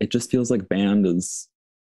it just feels like bands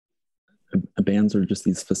are just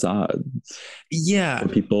these facades. Yeah. For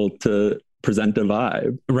people to present a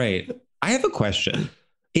vibe. Right. I have a question.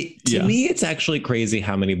 To me, it's actually crazy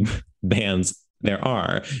how many bands there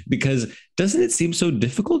are, because doesn't it seem so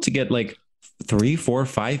difficult to get like 3, 4,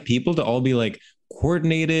 5 people to all be like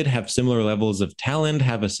coordinated, have similar levels of talent,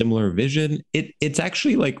 have a similar vision? It's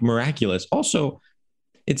actually like miraculous. Also,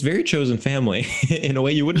 it's very chosen family in a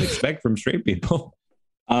way you wouldn't expect from straight people.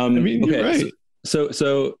 I mean, you're right.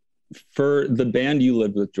 So for the band you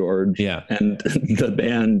lived with, George, and the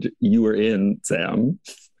band you were in, Sam,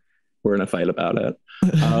 we're in a fight about it.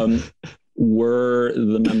 were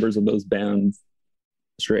the members of those bands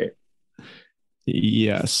straight?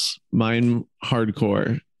 Yes, mine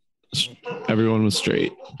hardcore. Everyone was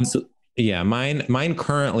straight. So, yeah, mine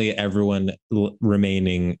currently, everyone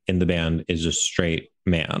remaining in the band is a straight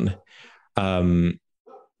man. When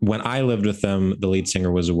I lived with them, the lead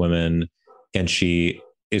singer was a woman, and she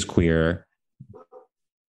is queer,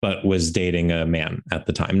 but was dating a man at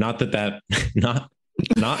the time. Not that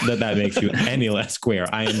makes you any less queer.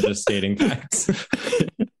 I am just stating facts.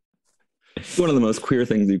 One of the most queer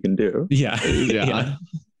things you can do. Yeah.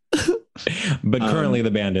 But currently the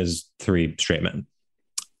band is 3 straight men.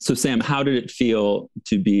 So Sam, how did it feel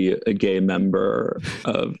to be a gay member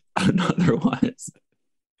of an otherwise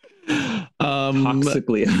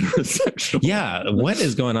toxically heterosexual? Yeah, what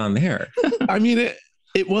is going on there? I mean,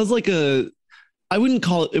 it was like I wouldn't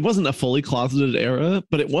call it wasn't a fully closeted era,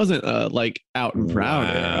 but it wasn't a like out and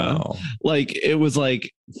proud era. Like it was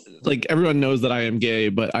like everyone knows that I am gay,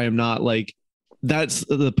 but I am not like, that's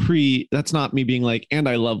not me being like, and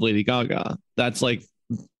I love Lady Gaga. That's like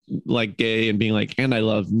gay and being like, and I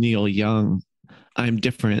love Neil Young. I'm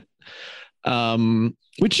different.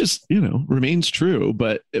 Which just, remains true,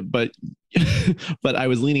 but but I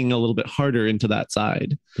was leaning a little bit harder into that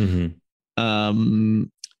side. Mm-hmm.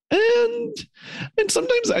 And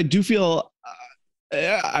sometimes I do feel,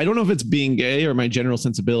 I don't know if it's being gay or my general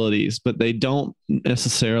sensibilities, but they don't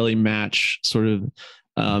necessarily match sort of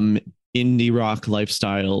indie rock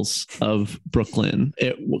lifestyles of Brooklyn.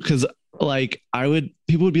 Because like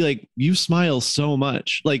people would be like, you smile so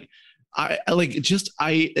much. Like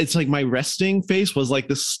it's like my resting face was like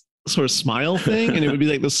this sort of smile thing. And it would be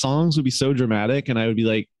like the songs would be so dramatic. And I would be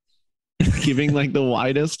like giving like the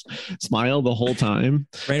widest smile the whole time.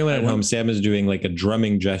 For anyone at home, Sam is doing like a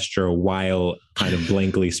drumming gesture while kind of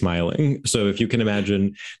blankly smiling. So if you can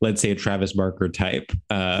imagine, let's say a Travis Barker type,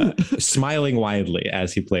 smiling widely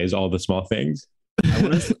as he plays all the small things.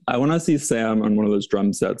 I want to see Sam on one of those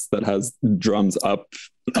drum sets that has drums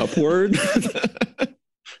upward.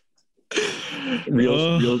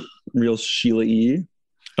 real Sheila E.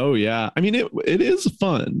 Oh yeah. I mean, it is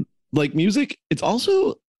fun. Like music, it's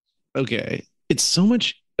also okay. It's so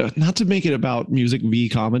much, not to make it about music v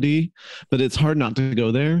comedy, but it's hard not to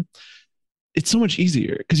go there. It's so much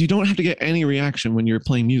easier because you don't have to get any reaction when you're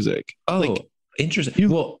playing music. Oh, like, interesting.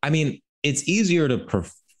 Well, I mean, it's easier to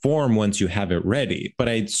perform once you have it ready, but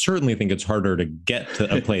I certainly think it's harder to get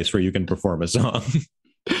to a place where you can perform a song.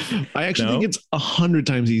 I actually think it's 100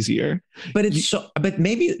 times easier. But but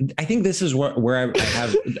maybe I think this is where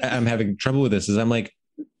I'm having trouble with this is I'm like,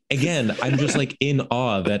 again, I'm just like in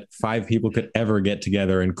awe that 5 people could ever get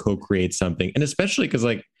together and co-create something. And especially because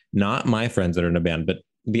like not my friends that are in a band, but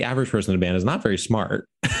the average person in a band is not very smart.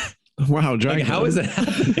 Wow. Like, how is it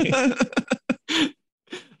happening?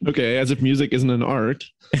 Okay. As if music isn't an art.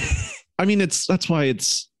 I mean, that's why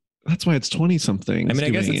it's 20 something. I mean, I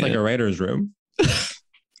guess it's like a writer's room.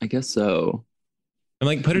 I guess so. I'm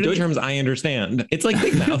like, put it in terms I understand. It's like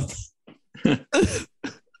Big Mouth.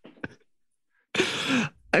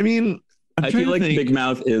 I mean, I feel like Big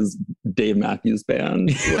Mouth is Dave Matthews Band.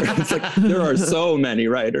 Where it's like there are so many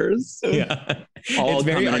writers. Yeah, all it's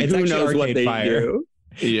very. It's who knows what they Fire. do.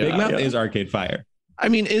 Yeah, Big Mouth is Arcade Fire. I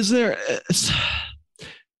mean, is there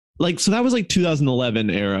like so that was like 2011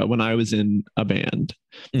 era when I was in a band,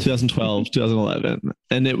 2012, 2011,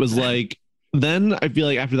 and it was like. Then I feel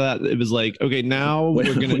like after that it was like, okay, now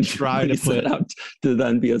we're gonna try to put out to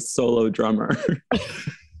then be a solo drummer.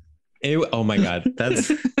 Oh my God.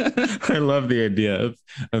 I love the idea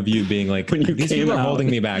of you being like, these people are holding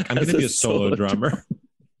me back. I'm going to be a solo drummer.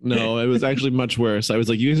 No, it was actually much worse. I was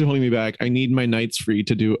like, you guys are holding me back. I need my nights free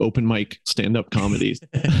to do open mic stand-up comedies,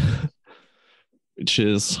 which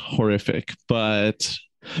is horrific. But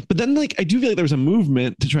then like, I do feel like there was a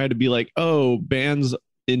movement to try to be like, oh, bands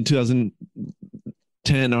in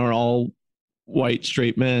 2010 are all white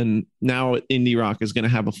straight men. Now indie rock is going to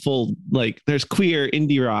have a full, like there's queer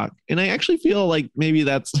indie rock. And I actually feel like maybe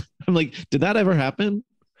I'm like, did that ever happen?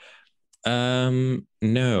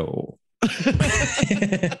 No.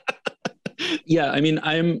 Yeah. I mean,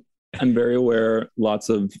 I'm very aware lots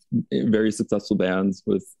of very successful bands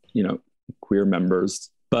with, queer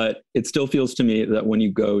members, but it still feels to me that when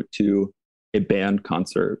you go to a band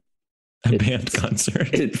concert,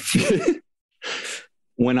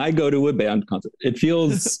 when I go to a band concert, it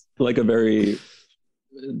feels like a very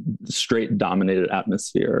straight dominated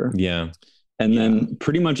atmosphere. Yeah. And then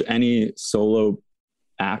pretty much any solo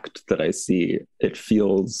act that I see, it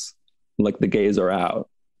feels like the gays are out.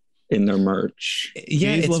 in their merch.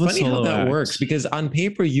 Yeah, Gays it's love a funny how solo that act. works, because on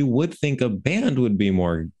paper you would think a band would be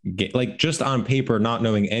more gay. Like, just on paper, not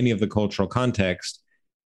knowing any of the cultural context,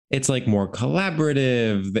 it's like more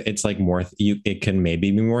collaborative. It's like more, it can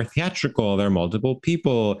maybe be more theatrical. There are multiple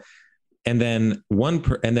people. And then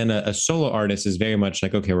a solo artist is very much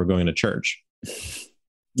like, okay, we're going to church.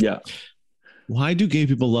 Yeah. Why do gay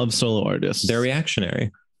people love solo artists? They're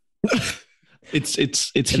reactionary.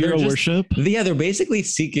 It's hero worship. Yeah, they're basically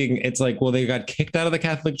seeking. It's like, well, they got kicked out of the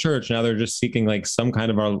Catholic Church. Now they're just seeking like some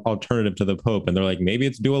kind of alternative to the Pope, and they're like, maybe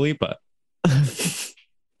it's Dua Lipa.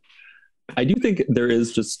 I do think there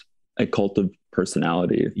is just a cult of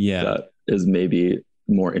personality that is maybe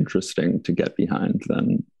more interesting to get behind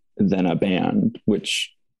than a band,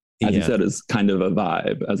 which, as you said, is kind of a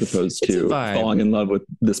vibe as opposed to falling in love with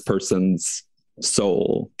this person's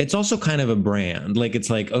soul. It's also kind of a brand. Like, it's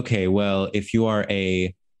like, okay, well, if you are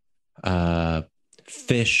a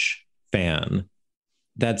Fish fan,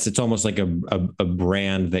 it's almost like a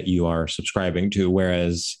brand that you are subscribing to.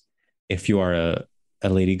 Whereas if you are a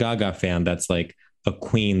Lady Gaga fan, that's like a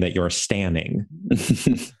queen that you're standing.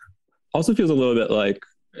 Also feels a little bit like,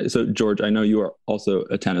 so George, I know you are also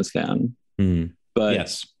a tennis fan, but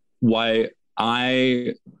yes, why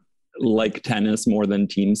I like tennis more than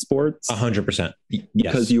team sports? 100%. Yes.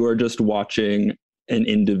 Because you are just watching an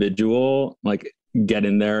individual like get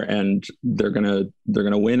in there and they're gonna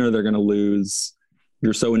win or they're gonna lose.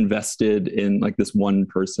 You're so invested in like this one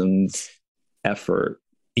person's effort.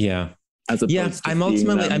 Yeah. As opposed to I'm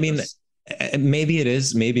ultimately, I mean, maybe it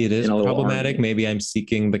is problematic. Maybe I'm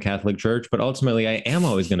seeking the Catholic Church, but ultimately I am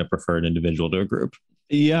always going to prefer an individual to a group.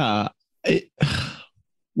 Yeah.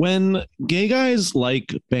 When gay guys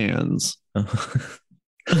like bands, here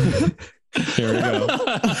we go.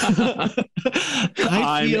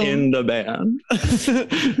 I'm in the band.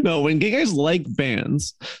 No, when gay guys like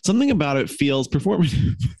bands, something about it feels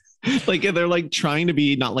performative. Like they're like trying to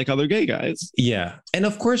be not like other gay guys. Yeah. And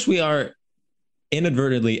of course we are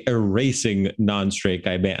inadvertently erasing non-straight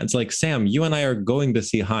guy bands. Like, Sam, you and I are going to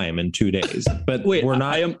see Haim in 2 days, but wait, we're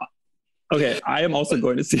not. I am also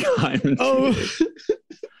going to see Haim in 2 days.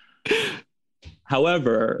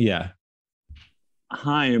 However,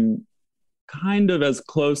 Haim, kind of as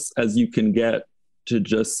close as you can get to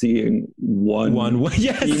just seeing one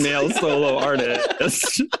female solo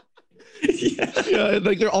artist. Yeah,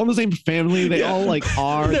 like they're all in the same family. They all like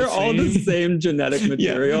are. They're all the same genetic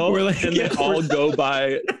material, and they all go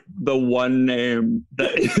by the one name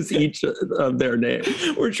that is each of their names.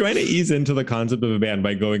 We're trying to ease into the concept of a band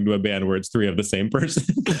by going to a band where it's three of the same person.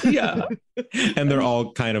 Yeah, and they're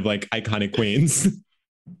all kind of like iconic queens.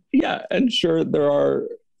 Yeah, and sure, there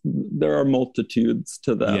are multitudes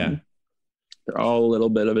to them. Yeah. They're all a little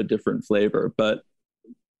bit of a different flavor, but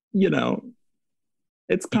you know,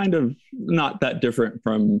 it's kind of not that different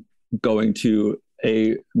from going to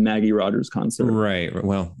a Maggie Rogers concert. Right.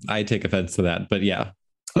 Well, I take offense to that, but yeah.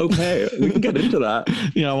 Okay, we can get into that.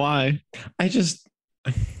 Yeah, why?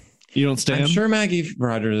 You don't stand? I'm sure Maggie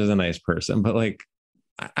Rogers is a nice person, but like,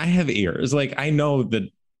 I have ears. Like, I know that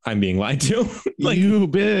I'm being lied to. Like, you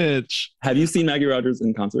bitch. Have you seen Maggie Rogers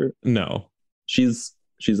in concert? No. She's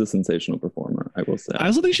a sensational performer, I will say. I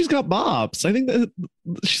also think she's got bops. I think that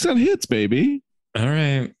she's got hits, baby. All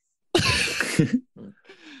right.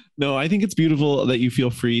 No, I think it's beautiful that you feel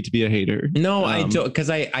free to be a hater. No, I don't, because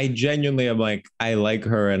I genuinely am like, I like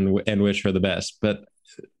her and wish her the best, but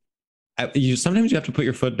sometimes you have to put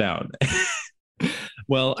your foot down.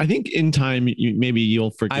 Well, I think in time maybe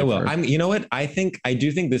you'll forgive I will. her. You know what? I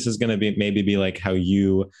do think this is going to be like how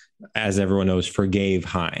you, as everyone knows, forgave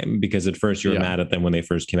Haim, because at first you were mad at them when they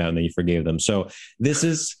first came out and then you forgave them. So this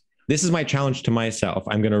is my challenge to myself.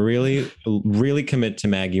 I'm going to really, really commit to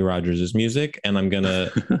Maggie Rogers' music, and I'm going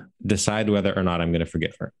to decide whether or not I'm going to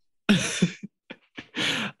forgive her.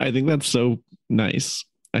 I think that's so nice.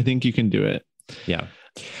 I think you can do it. Yeah.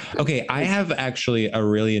 Okay, I have actually a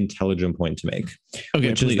really intelligent point to make. Okay,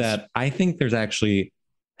 which please. is that I think there's actually...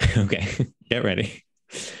 Okay, get ready.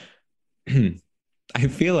 I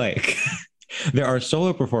feel like there are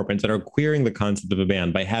solo performers that are queering the concept of a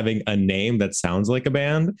band by having a name that sounds like a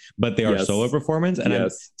band, but they are solo performers. And I'm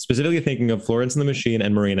specifically thinking of Florence and the Machine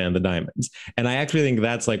and Marina and the Diamonds. And I actually think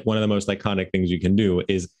that's like one of the most iconic things you can do,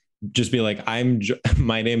 is just be like,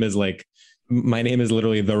 my name is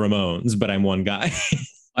literally the Ramones, but I'm one guy.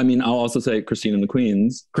 I mean, I'll also say Christina and the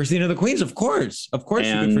Queens. Christina and the Queens, of course. Of course,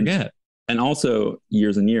 you could forget. And also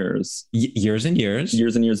Years and Years. Years and Years.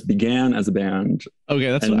 Years and Years began as a band. Okay,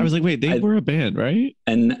 that's what I was like, wait, they were a band, right?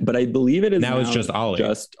 But I believe it is now it's just Ollie.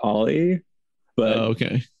 Just Ollie. But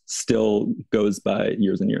okay. still goes by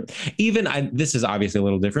years and years. Even this is obviously a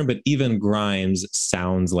little different, but even Grimes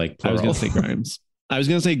sounds like plural. I was going to say Grimes. I was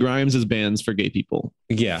going to say Grimes is bands for gay people.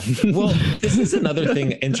 Yeah. Well, this is another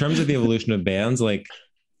thing in terms of the evolution of bands. Like,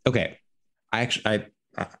 okay, I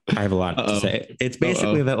have a lot to say. It's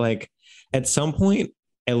basically that like at some point,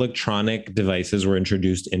 electronic devices were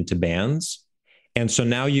introduced into bands. And so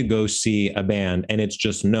now you go see a band and it's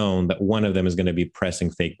just known that one of them is going to be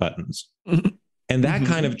pressing fake buttons. And that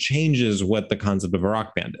kind of changes what the concept of a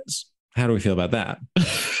rock band is. How do we feel about that?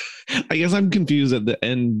 I guess I'm confused at the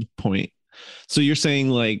end point. So you're saying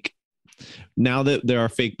like now that there are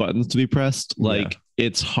fake buttons to be pressed, like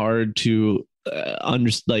it's hard to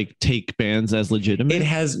take bands as legitimate? It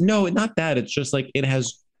has not that. It's just like it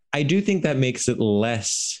has. I do think that makes it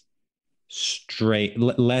less straight,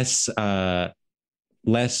 less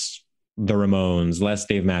the Ramones, less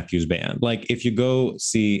Dave Matthews Band. Like if you go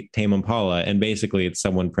see Tame Impala and basically it's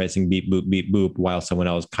someone pressing beep, boop while someone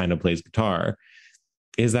else kind of plays guitar.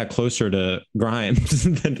 Is that closer to Grimes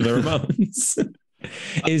than to the Ramones?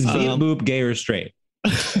 Is beep, boop gay or straight?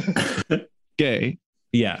 Gay.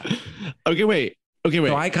 Yeah. Okay, wait.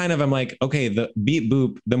 So I kind of am like, okay, the beep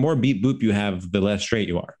boop, the more beep boop you have, the less straight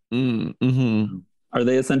you are. Mm-hmm. Are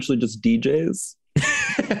they essentially just DJs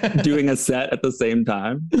doing a set at the same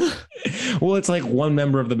time? Well, it's like one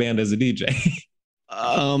member of the band is a DJ.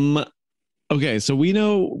 Okay, so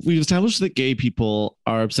we've established that gay people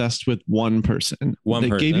are obsessed with one person.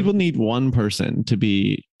 Gay people need one person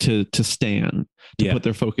to stand, to put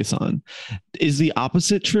their focus on. Is the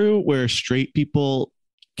opposite true where straight people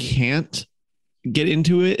can't get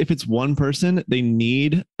into it if it's one person? They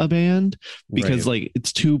need a band because like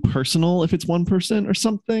it's too personal if it's one person or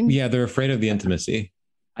something? Yeah, they're afraid of the intimacy.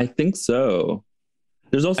 I think so.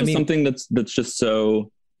 There's also something that's just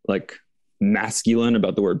so like masculine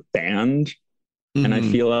about the word band. Mm-hmm. And I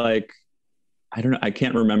feel like, I don't know, I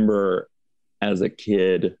can't remember as a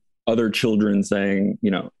kid, other children saying,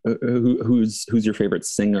 you know, who's your favorite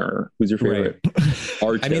singer? Who's your favorite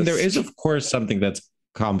artist? I mean, there is, of course, something that's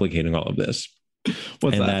complicating all of this.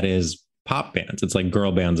 What's that? That is pop bands. It's like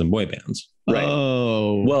girl bands and boy bands. Right.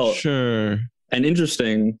 Oh, well, sure. And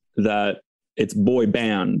interesting that it's boy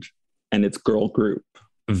band and it's girl group.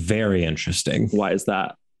 Very interesting. Why is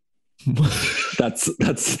that? That's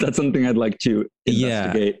something I'd like to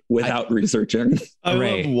investigate without researching.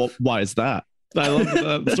 Why is that? I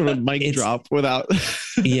love that sort of mic drop without.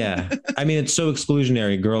 Yeah. I mean, it's so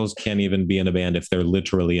exclusionary. Girls can't even be in a band if they're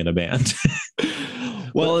literally in a band.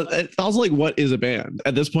 Well, it's also like, what is a band?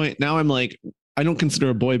 At this point, now I'm like, I don't consider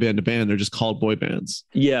a boy band a band. They're just called boy bands.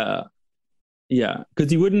 Yeah. Yeah.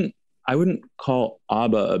 Because I wouldn't call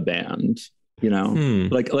ABBA a band, you know?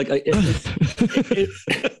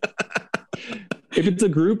 If it's a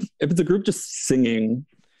group just singing,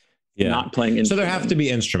 not playing instruments. So there have to be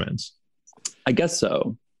instruments. I guess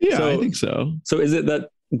so. Yeah, I think so. So is it that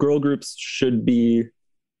girl groups should be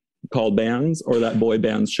called bands or that boy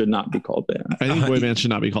bands should not be called bands? I think boy bands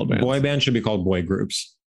should not be called bands. Boy bands should be called boy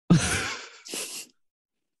groups.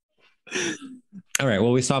 All right.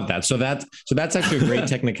 Well, we solved that. So that's actually a great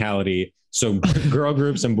technicality. So girl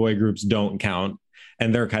groups and boy groups don't count.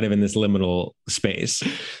 And they're kind of in this liminal space.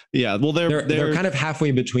 Yeah. Well, they're kind of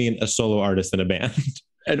halfway between a solo artist and a band.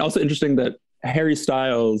 And also interesting that Harry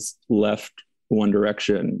Styles left One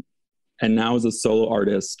Direction and now is a solo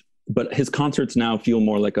artist, but his concerts now feel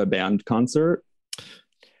more like a band concert.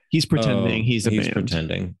 He's pretending he's a band.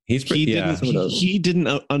 Pretending. He didn't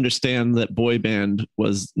understand that boy band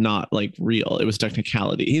was not like real. It was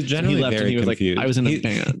technicality. He's generally very confused. I was in a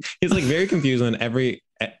band. He's like very confused when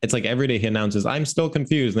it's like every day he announces, I'm still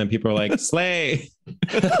confused. And then people are like, slay.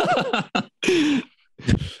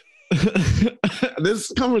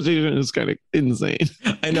 This conversation is kind of insane.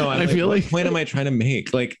 I know. I feel like, what point am I trying to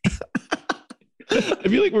make? Like, I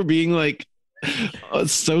feel like we're being like,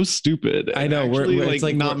 so stupid. I know. We're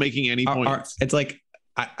like not making any points. It's like,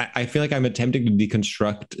 I feel like I'm attempting to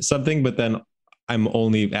deconstruct something, but then I'm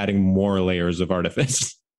only adding more layers of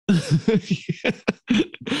artifice. I'm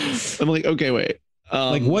like, okay, wait.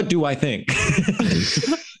 Like, what do I think?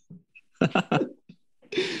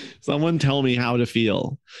 Someone tell me how to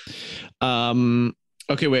feel.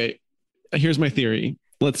 Okay, wait. Here's my theory.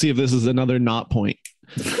 Let's see if this is another not point.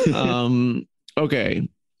 Okay.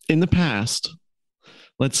 In the past,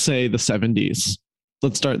 let's say the 70s,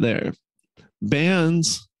 let's start there.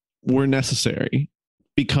 Bands were necessary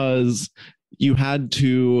because we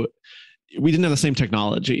didn't have the same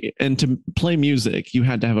technology. And to play music, you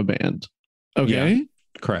had to have a band. Okay. Yeah,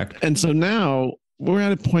 correct. And so now we're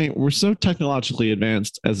at a point, we're so technologically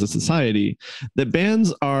advanced as a society that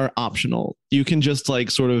bands are optional. You can just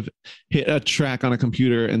like sort of hit a track on a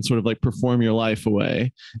computer and sort of like perform your life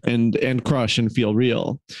away and crush and feel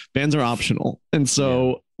real. Bands are optional. And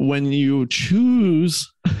so when you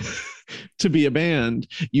choose to be a band,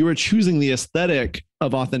 you are choosing the aesthetic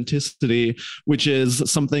of authenticity, which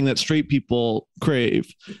is something that straight people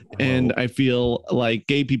crave. And I feel like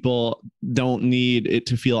gay people don't need it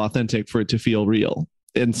to feel authentic for it to feel real.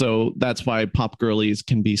 And so that's why pop girlies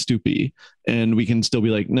can be stoopy and we can still be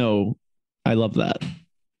like, no, I love that.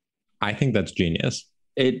 I think that's genius.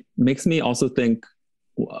 It makes me also think,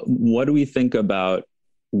 what do we think about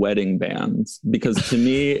wedding bands? Because to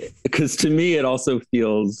me, it also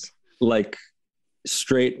feels like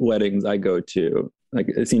straight weddings I go to, like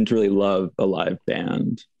I seem to really love a live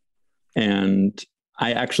band. And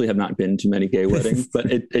I actually have not been to many gay weddings, but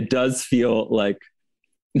it does feel like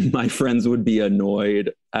my friends would be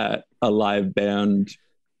annoyed at a live band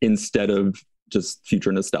instead of just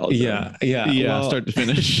future nostalgia. Yeah. Well, start to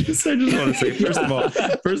finish. I just want to say,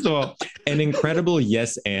 first of all, an incredible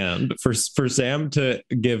yes and for Sam to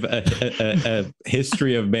give a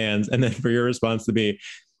history of bands, and then for your response to be,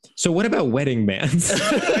 so what about wedding bands?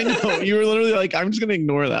 I know, you were literally like, I'm just going to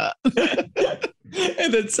ignore that.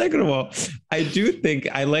 And then second of all, I do think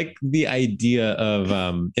I like the idea of,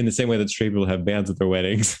 in the same way that straight people have bands at their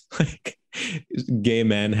weddings, like gay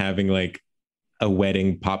men having like a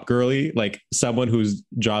wedding pop girly, like someone whose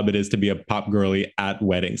job it is to be a pop girly at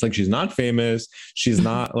weddings. Like she's not famous. She's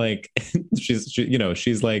not like,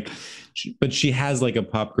 she's like, but she has like a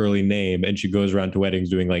pop girly name and she goes around to weddings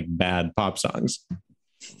doing like bad pop songs.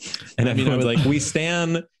 And everyone's like, we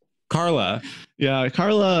stan Carla. Yeah,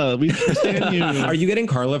 Carla, we stan you. Are you getting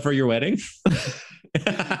Carla for your wedding?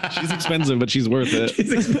 She's expensive, but she's worth it.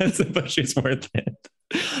 She's expensive, but she's worth it.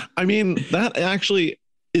 I mean, that actually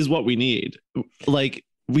is what we need. Like,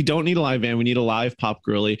 we don't need a live band. We need a live pop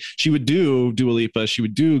girly. She would do Dua Lipa. She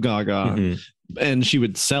would do Gaga, and she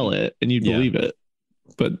would sell it, and you'd believe it.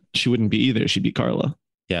 But she wouldn't be either. She'd be Carla.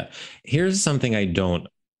 Yeah. Here's something I don't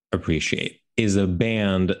appreciate. Is a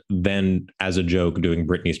band then as a joke doing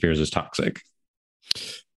Britney Spears is toxic?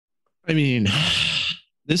 I mean,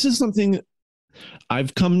 this is something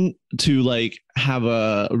I've come to like have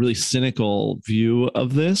a really cynical view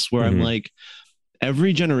of this, where I'm like,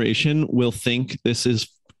 every generation will think this is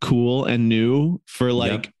cool and new for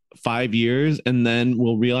like 5 years, and then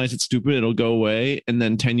we'll realize it's stupid. It'll go away. And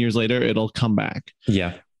then 10 years later, it'll come back.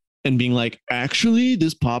 Yeah. And being like, actually,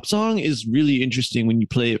 this pop song is really interesting when you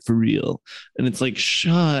play it for real. And it's like,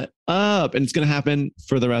 shut up. And it's going to happen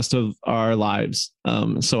for the rest of our lives.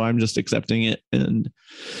 So I'm just accepting it and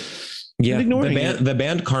ignoring it. The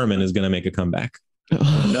band Carmen is going to make a comeback.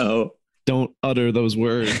 No, don't utter those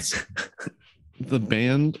words. The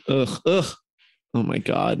band. Ugh. Oh my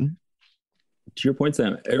God. To your point,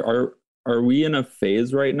 Sam, are we in a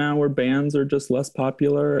phase right now where bands are just less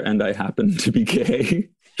popular and I happen to be gay?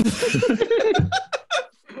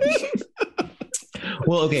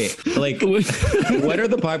 Well, okay, like what are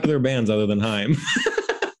the popular bands other than Haim?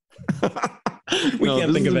 We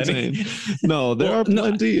can't think of any. No, there are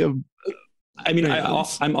plenty of. I mean,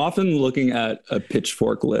 I'm often looking at a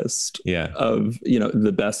Pitchfork list of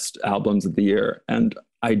the best albums of the year, and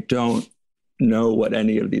I don't know what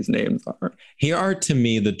any of these names are. Here are, to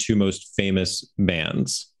me, the two most famous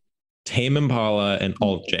bands: Tame Impala and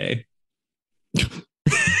Alt J.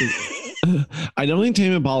 I don't think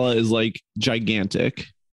Tame Impala is like gigantic.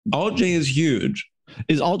 Alt J is huge.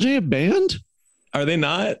 Is Alt J a band? Are they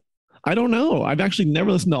not? I don't know. I've actually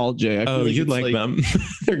never listened to Alt J. You'd like them.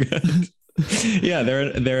 They're good. Yeah,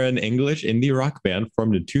 they're an English indie rock band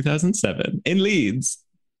formed in 2007 in Leeds.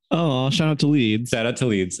 Oh, shout out to Leeds. Shout out to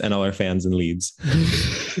Leeds and all our fans in Leeds.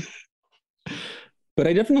 But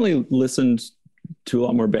I definitely listened to a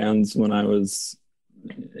lot more bands when I was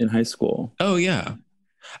in high school. Oh, yeah.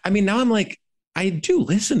 I mean, now I'm like, I do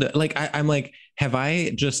listen to, like, I'm like, have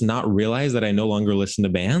I just not realized that I no longer listen to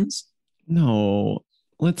bands? No.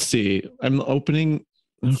 Let's see. I'm opening.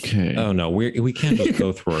 Okay. Oh, no. We can't just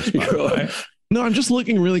go through our Spotify. No, I'm just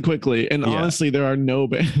looking really quickly. And honestly, there are no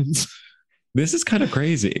bands. This is kind of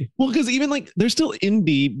crazy. Well, because even like there's still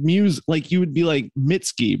indie music. Like you would be like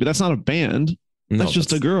Mitski, but that's not a band. That's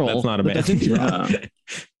just a girl. That's not a band. That's indie rock.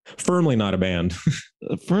 Firmly not a band.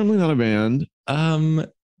 Firmly not a band.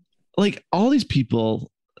 Like all these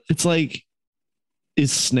people, it's like,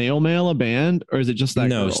 is Snail Mail a band or is it just that?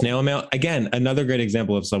 No, girl? Snail Mail, again, another great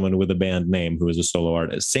example of someone with a band name who is a solo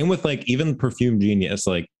artist. Same with like even Perfume Genius,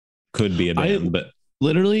 like could be a band, but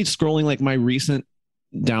literally scrolling like my recent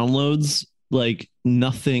downloads, like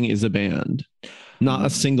nothing is a band. Not a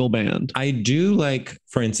single band. I do like,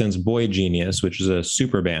 for instance, Boy Genius, which is a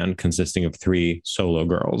super band consisting of 3 solo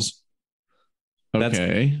girls.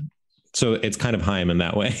 Okay. So it's kind of Haim in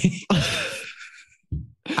that way.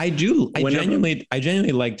 I genuinely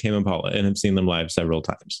like Tame Impala and have seen them live several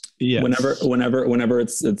times. Yeah. Whenever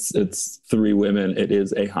it's 3 women, it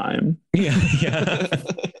is a Haim. Yeah.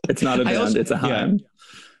 It's not a band, it's a Haim.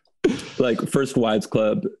 Yeah. Like First Wives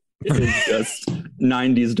Club is just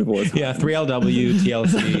 90s divorce. Haim. Yeah, 3LW,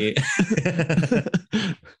 TLC.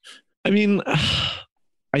 I mean,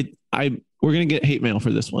 we're gonna get hate mail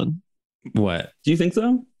for this one. What? Do you think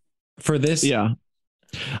so? For this? Yeah.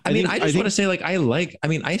 I just want to say, like, I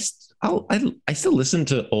still listen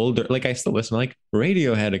to older, like, I still listen to like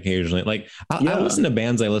Radiohead occasionally. Like, I listen to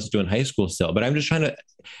bands I listened to in high school still, but I'm just trying to,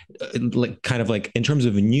 like, kind of like, in terms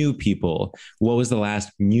of new people, what was the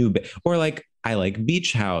last new, or like, I like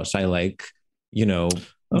Beach House. I like,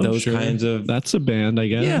 those kinds of. That's a band, I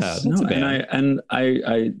guess. Yeah, that's a band. And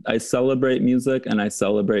I celebrate music and I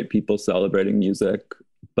celebrate people celebrating music,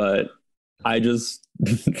 but I just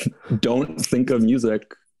don't think of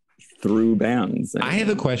music through bands anymore. I have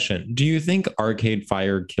a question. Do you think Arcade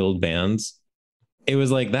Fire killed bands? It was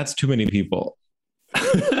like, that's too many people.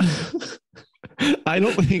 I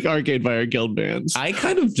don't think Arcade Fire killed bands. I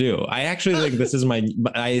kind of do. I actually think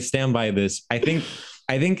I stand by this. I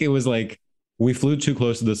think it was like, we flew too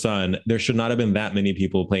close to the sun. There should not have been that many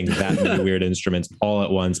people playing that many weird instruments all at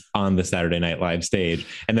once on the Saturday Night Live stage.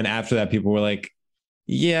 And then after that, people were like,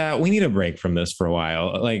 yeah, we need a break from this for a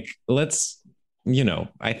while. Like, let's,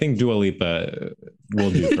 I think Dua Lipa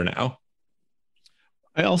will do for now.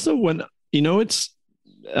 I also, it's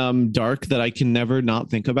dark that I can never not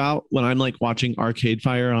think about when I'm like watching Arcade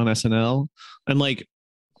Fire on SNL. I'm like,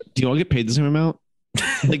 do you all get paid the same amount?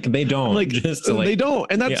 Like, they don't. Like, they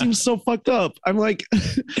don't, and that seems so fucked up. I'm like,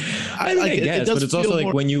 I guess, but it's also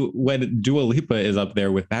like when Dua Lipa is up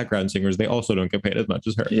there with background singers, they also don't get paid as much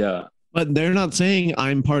as her. Yeah. But they're not saying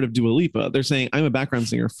I'm part of Dua Lipa. They're saying I'm a background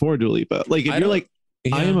singer for Dua Lipa. Like, if you're like,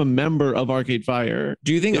 I am a member of Arcade Fire.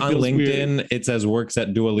 Do you think on LinkedIn it says works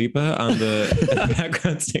at Dua Lipa on the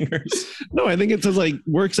background singers? No, I think it says like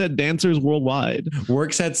works at Dancers Worldwide.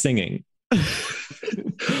 Works at singing.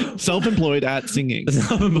 Self-employed at singing.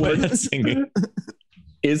 Self-employed at singing.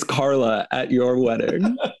 Is Carla at your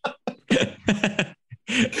wedding?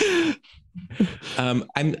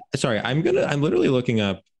 I'm sorry. I'm literally looking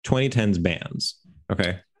up 2010's bands.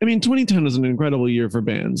 Okay. I mean, 2010 was an incredible year for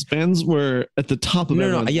bands. Bands were at the top of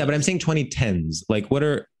yeah, but I'm saying 2010s. Like, what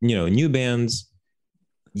are, new bands?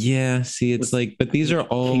 Yeah, see, it's like, but these are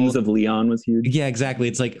all... Kings of Leon was huge. Yeah, exactly.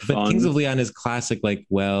 It's like, but Kings of Leon is classic, like,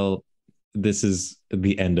 well, this is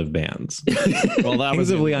the end of bands. Well, Kings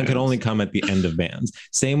of Leon could only come at the end of bands.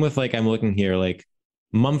 Same with, like, I'm looking here, like,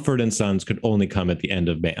 Mumford & Sons could only come at the end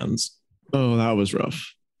of bands. Oh, that was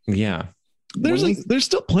rough. Yeah. There's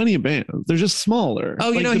still plenty of bands. They're just smaller.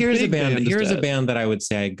 Oh, here's a band. Here's a band that I would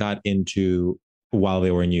say I got into while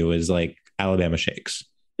they were new is like Alabama Shakes.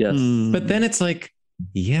 Yes. But then it's like,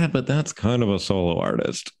 yeah, but that's kind of a solo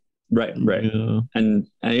artist. Right. Yeah. And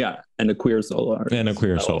a queer solo artist. And a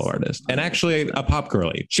queer solo artist. And actually a pop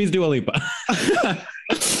girly. She's Dua Lipa.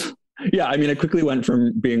 Yeah, I mean, it quickly went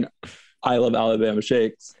from being I love Alabama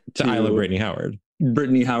Shakes to I love Brittany Howard.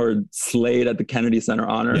 Brittany Howard slayed at the Kennedy Center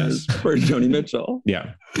Honors for Joni Mitchell.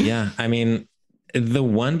 Yeah. Yeah. I mean, the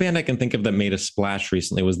one band I can think of that made a splash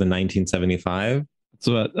recently was the 1975.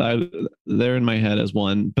 So they're in my head as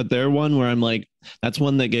one, but they're one where I'm like, that's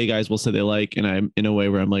one that gay guys will say they like. And I'm in a way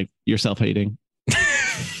where I'm like, you're self-hating.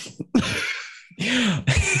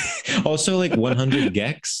 Also, like 100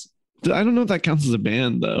 Gex. I don't know if that counts as a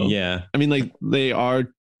band though. Yeah. I mean, like they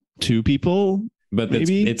are 2 people. But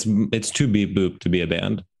maybe it's too beep boop to be a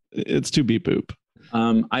band. It's too beep boop.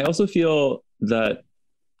 I also feel that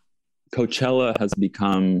Coachella has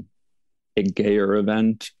become a gayer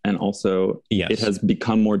event, and also it has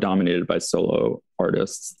become more dominated by solo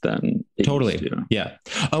artists than it used to. Yeah.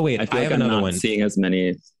 Oh wait, I have another one. Seeing as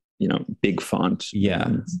many, big font. Yeah.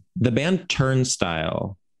 Bands. The band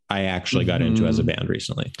Turnstile, I actually got into as a band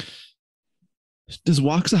recently. Does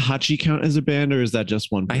Waxahachie count as a band, or is that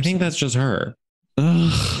just one person? I think that's just her.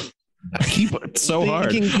 Ugh. I keep so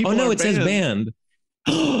hard. Oh no, it says band.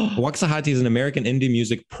 Waxahachie is an American indie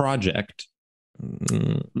music project.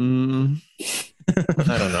 I don't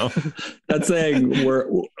know. That's saying we're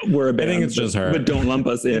a band. I think it's just her. But don't lump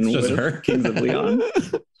us in with her. Kings of Leon.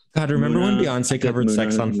 God, remember when Beyonce covered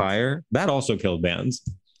Sex on Fire? That also killed bands.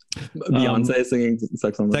 Beyonce singing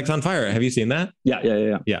Sex on Fire. Sex on Fire. Have you seen that? Yeah.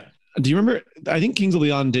 Do you remember? I think Kings of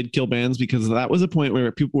Leon did kill bands because that was a point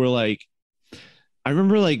where people were like, I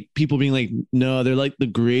remember like people being like, no, they're like the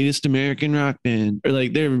greatest American rock band, or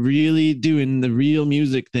like they're really doing the real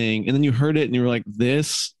music thing. And then you heard it and you were like,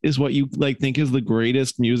 this is what you like think is the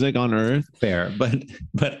greatest music on earth. Fair,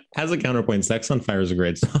 but as a counterpoint, Sex on Fire is a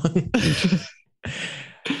great song.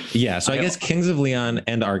 Yeah, so I guess Kings of Leon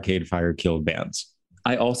and Arcade Fire killed bands.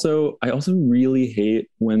 I also really hate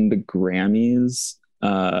when the Grammys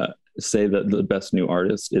say that the best new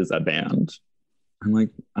artist is a band. I'm like,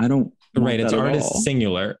 I don't. Right, it's artist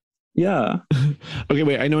singular. Yeah. Okay,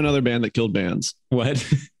 wait. I know another band that killed bands. What?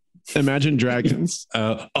 Imagine Dragons.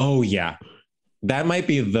 Oh yeah, that might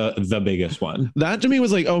be the biggest one. That to me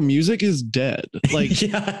was like, oh, music is dead. Like,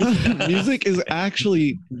 music is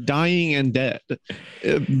actually dying and dead.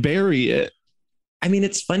 Bury it. I mean,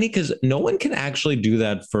 it's funny because no one can actually do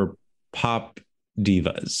that for pop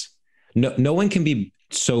divas. No one can be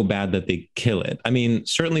so bad that they kill it. I mean,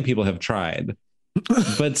 certainly people have tried,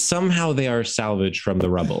 but somehow they are salvaged from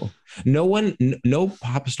the rubble. No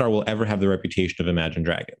pop star will ever have the reputation of Imagine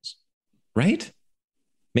Dragons, right?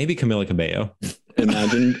 Maybe Camila Cabello.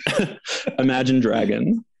 Imagine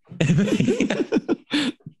Dragon.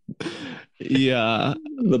 Yeah,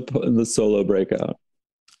 the solo breakout.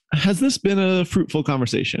 Has this been a fruitful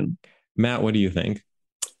conversation? Matt, what do you think?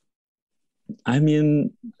 I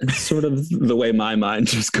mean, it's sort of the way my mind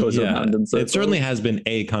just goes around and it certainly has been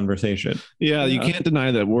a conversation. Yeah, you can't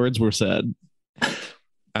deny that words were said.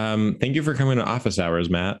 Thank you for coming to office hours,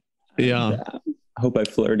 Matt. Yeah. I hope I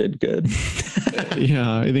flirted good.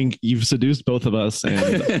 Yeah, I think you've seduced both of us,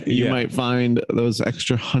 and you might find those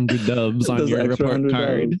extra 100 dubs on your report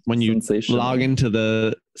card when you log into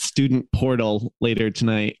the student portal later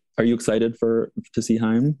tonight. Are you excited to see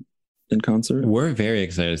Haim in concert? We're very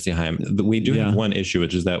excited to see Haim. We do have one issue,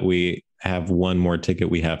 which is that we have one more ticket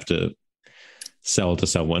we have to sell to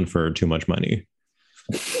someone for too much money.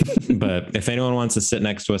 But if anyone wants to sit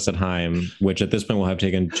next to us at Haim, which at this point will have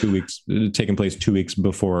taken place 2 weeks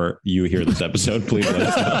before you hear this episode, please let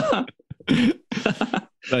us know.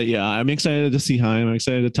 But yeah, I'm excited to see Haim. I'm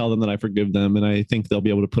excited to tell them that I forgive them, and I think they'll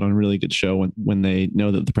be able to put on a really good show when they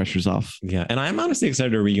know that the pressure's off. Yeah, and I'm honestly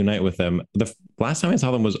excited to reunite with them. The last time I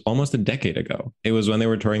saw them was almost a decade ago. It was when they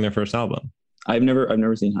were touring their first album. I've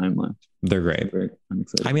never seen Haim live. They're great. I'm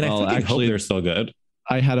excited. I mean, I hope they're still good.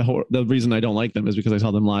 I had the reason I don't like them is because I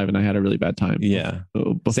saw them live and I had a really bad time. Yeah.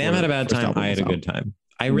 Sam had a bad time. I had a good time.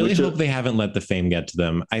 I really hope they haven't let the fame get to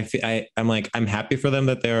them. I'm happy for them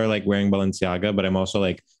that they're like wearing Balenciaga, but I'm also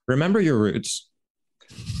like, remember your roots.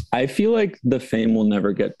 I feel like the fame will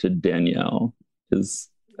never get to Danielle is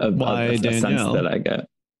a sense that I get.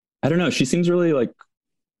 I don't know. She seems really like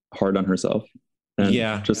hard on herself. And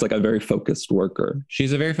just like a very focused worker.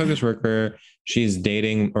 She's a very focused worker. She's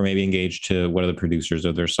dating or maybe engaged to one of the producers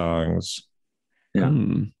of their songs. Yeah.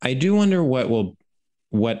 I do wonder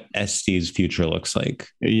what Estee's future looks like.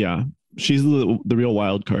 Yeah. She's the real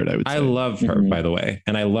wild card, I would say. I love her, by the way.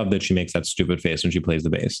 And I love that she makes that stupid face when she plays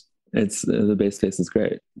the bass. It's the bass face is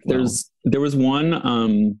great. Wow. There was one,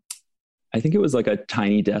 I think it was like a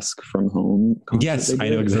Tiny Desk from Home. Yes, I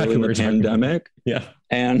know exactly what you're talking about. Pandemic. Yeah.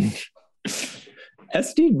 And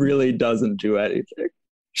Estee really doesn't do anything.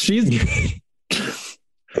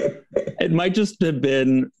 It might just have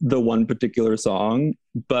been the one particular song,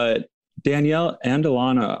 but Danielle and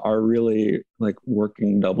Alana are really like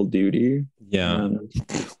working double duty. Yeah.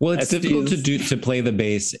 Well, it's difficult to play the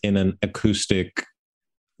bass in an acoustic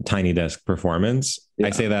Tiny Desk performance. Yeah.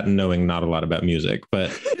 I say that knowing not a lot about music,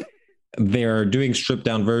 but they're doing stripped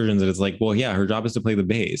down versions and it's like, well, yeah, her job is to play the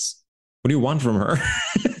bass. What do you want from her?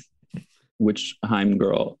 Which Haim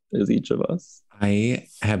girl is each of us? I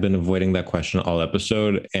have been avoiding that question all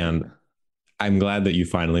episode, and I'm glad that you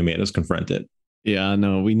finally made us confront it. Yeah,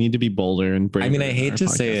 no, we need to be bolder and braver. I mean, I hate to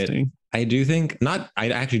say it. I do think I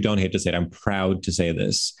actually don't hate to say it. I'm proud to say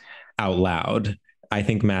this out loud. I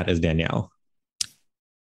think Matt is Danielle.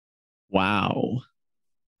 Wow.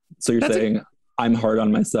 So you're saying I'm hard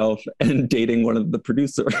on myself and dating one of the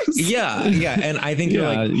producers. Yeah. And I think you're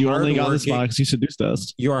like, you only got this box. You seduced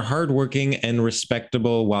us. You are hardworking and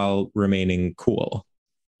respectable while remaining cool.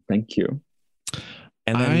 Thank you.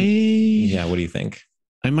 And then, what do you think?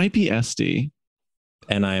 I might be Esty.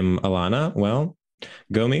 And I'm Alana. Well,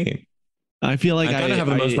 go me. I feel like I kind of have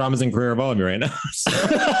the most promising career of all of you right now. So.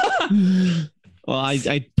 Well, I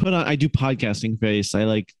do podcasting face. I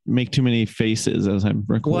like make too many faces as I'm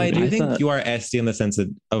recording. Well, I do think you are Esty in the sense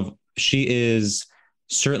of she is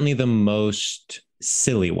certainly the most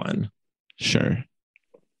silly one. Sure.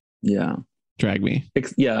 Yeah. Drag me.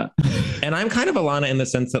 Yeah. And I'm kind of Alana in the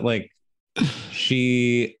sense that like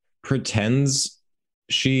she pretends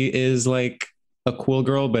she is like a cool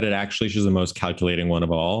girl, but she's the most calculating one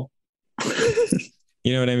of all.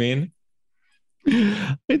 You know what I mean?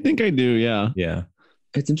 I think I do. Yeah. Yeah.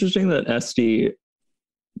 It's interesting that Esty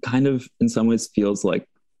kind of in some ways feels like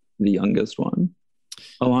the youngest one.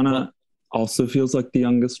 Alana also feels like the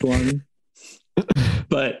youngest one.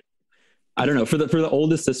 But I don't know, for the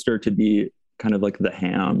oldest sister to be kind of like the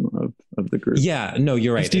ham of the group. Yeah, no,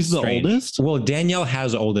 you're right. Esty's the oldest? Well, Danielle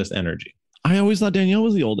has oldest energy. I always thought Danielle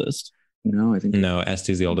was the oldest. No, I think no,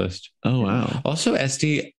 Esty's the oldest. Oh wow. Also,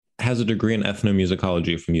 Esty has a degree in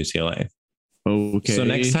ethnomusicology from UCLA. Okay. So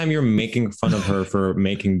next time you're making fun of her for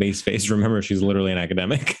making bass face, remember she's literally an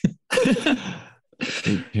academic.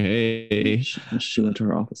 Okay. She went to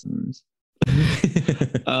her office hours.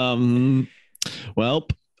 Well,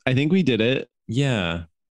 I think we did it. Yeah.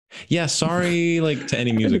 Yeah. Sorry, like to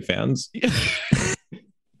any music fans.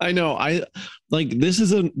 I know. I like this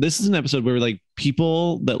is an episode where like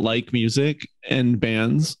people that like music and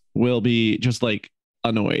bands will be just like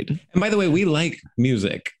annoyed. And by the way, we like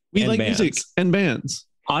music. We like bands. Music and bands.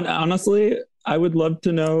 Honestly, I would love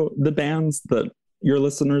to know the bands that your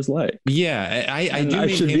listeners like. Yeah, I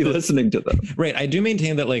should be listening to them. Right. I do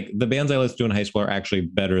maintain that like the bands I listened to in high school are actually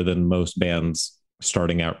better than most bands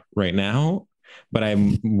starting out right now. But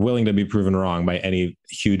I'm willing to be proven wrong by any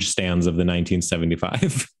huge stands of the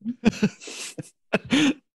 1975.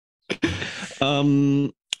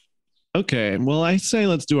 Okay. Well, I say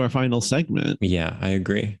let's do our final segment. Yeah, I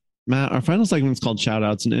agree. Matt, our final segment is called Shout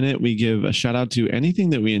Outs, and in it we give a shout out to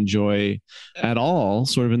anything that we enjoy at all,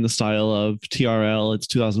 sort of in the style of TRL, it's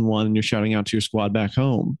 2001, and you're shouting out to your squad back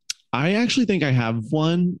home. I actually think I have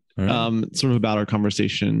one, sort of about our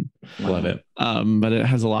conversation. Love it. But it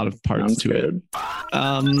has a lot of parts to it.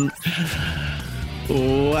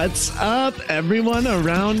 What's up, everyone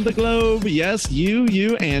around the globe? Yes,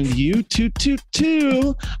 you, and you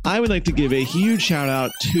too. I would like to give a huge shout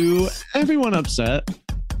out to everyone upset.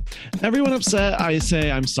 Everyone upset, I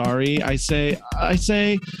say, I'm sorry. I say,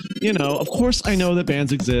 you know, of course I know that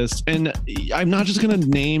bands exist, and I'm not just going to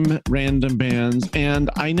name random bands. And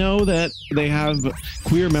I know that they have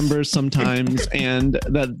queer members sometimes and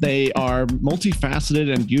that they are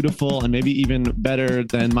multifaceted and beautiful and maybe even better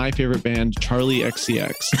than my favorite band, Charlie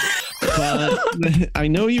XCX. But I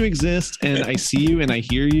know you exist and I see you and I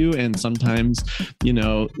hear you. And sometimes, you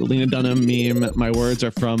know, Lena Dunham meme, my words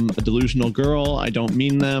are from a delusional girl. I don't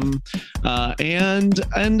mean them. And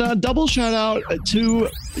double shout out to,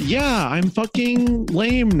 yeah, I'm fucking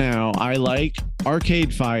lame now. I like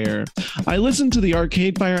Arcade Fire. I listened to the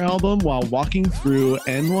Arcade Fire album while walking through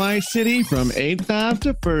NY City from 8th Ave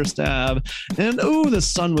to 1st Ave. And the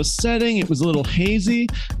sun was setting. It was a little hazy.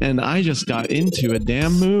 And I just got into a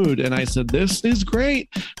damn mood. And I said, this is great.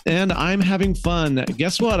 And I'm having fun.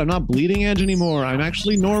 Guess what? I'm not bleeding edge anymore. I'm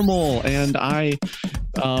actually normal. And I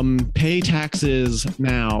pay taxes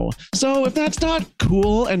now. So if that's not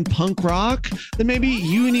cool and punk rock, then maybe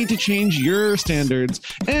you need to change your standards.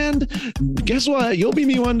 And guess what? You'll be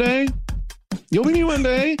me one day.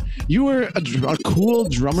 You were a cool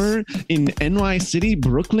drummer in NY City,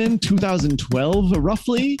 Brooklyn, 2012,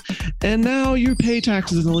 roughly. And now you pay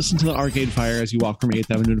taxes and listen to the Arcade Fire as you walk from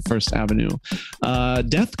 8th Avenue to 1st Avenue.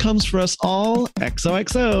 Death comes for us all.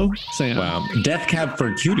 XOXO. Sam. Wow. Death Cab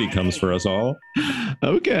for Cutie comes for us all.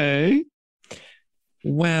 Okay.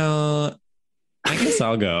 Well, I guess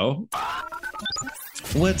I'll go.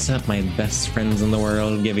 What's up, my best friends in the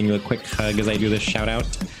world? Giving you a quick hug as I do this shout out.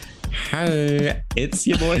 Hi, it's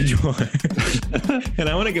your boy George. And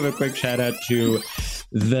I want to give a quick shout out to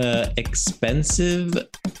the expensive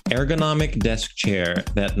ergonomic desk chair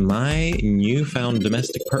that my newfound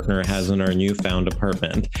domestic partner has in our newfound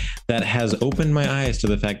apartment that has opened my eyes to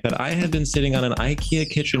the fact that I have been sitting on an IKEA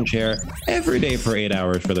kitchen chair every day for 8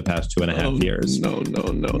 hours for the past 2.5 years. No.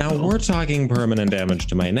 Now we're talking permanent damage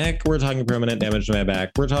to my neck. We're talking permanent damage to my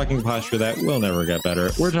back. We're talking posture that will never get better.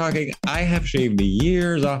 We're talking I have shaved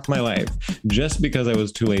years off my life just because I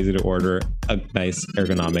was too lazy to order a nice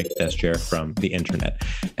ergonomic desk chair from the internet.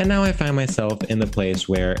 And now I find myself in the place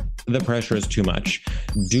where the pressure is too much.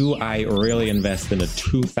 Do I really invest in a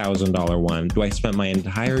 $2,000 one? Do I spend my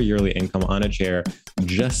entire yearly income on a chair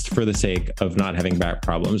just for the sake of not having back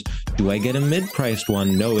problems? Do I get a mid-priced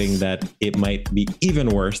one knowing that it might be even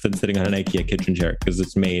worse than sitting on an IKEA kitchen chair because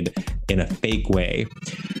it's made in a fake way?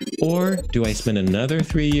 Or do I spend another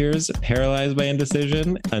 3 years paralyzed by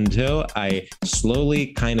indecision until I slowly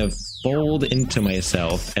kind of fold into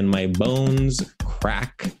myself and my bones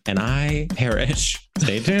crack and I perish?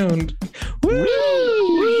 Stay tuned.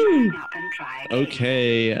 Woo!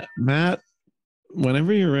 Okay, Matt,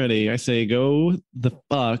 whenever you're ready, I say go the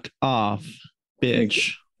fuck off,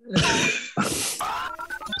 bitch.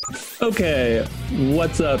 Okay,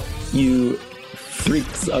 what's up, you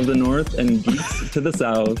freaks of the north and geeks to the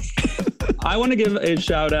south? I want to give a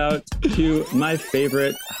shout out to my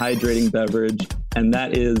favorite hydrating beverage, and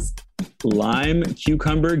that is lime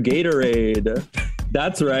cucumber Gatorade.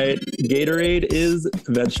 That's right, Gatorade is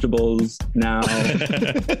vegetables now.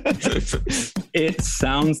 It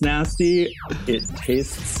sounds nasty, it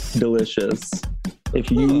tastes delicious. If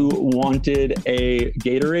you wanted a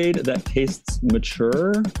Gatorade that tastes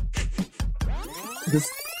mature, this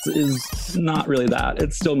is not really that.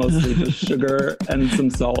 It's still mostly just sugar and some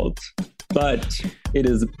salt. But it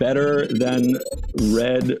is better than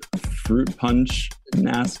red fruit punch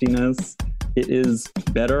nastiness. It is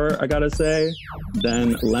better, I gotta say,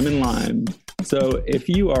 than lemon lime. So if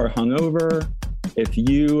you are hungover, if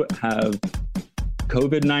you have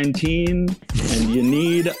COVID-19 and you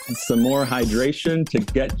need some more hydration to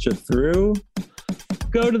get you through,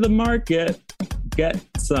 go to the market, get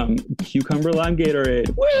some cucumber lime Gatorade.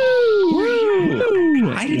 Woo!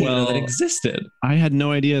 Woo! I didn't know that existed. I had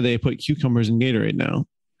no idea they put cucumbers in Gatorade now.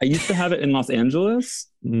 I used to have it in Los Angeles,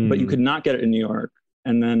 but you could not get it in New York.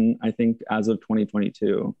 And then I think as of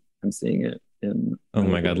 2022, I'm seeing it in... Oh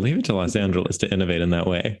my God, leave it to Los Angeles to innovate in that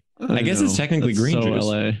way. I guess it's technically that's green juice.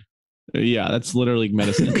 LA. Yeah, that's literally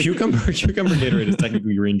medicine. cucumber Gatorade is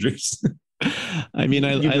technically green juice. I mean,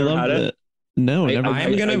 I love it. No, I'm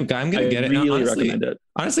gonna get it. Really recommend it.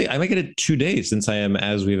 Honestly, I might get it 2 days since I am,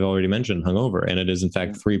 as we've already mentioned, hungover, and it is in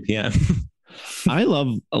fact 3 p.m. I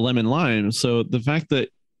love a lemon lime, so the fact that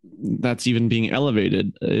that's even being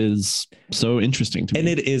elevated is so interesting to me. And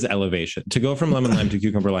it is elevation. To go from lemon lime to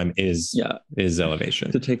cucumber lime is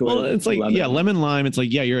elevation. To take away, well, it's like lemon lime. It's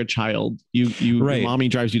like you're a child. You right. Mommy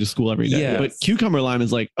drives you to school every day. Yes. But cucumber lime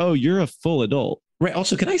is like, oh, you're a full adult. Right.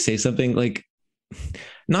 Also, can I say something, like,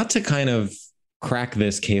 not to kind of crack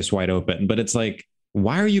this case wide open, but it's like,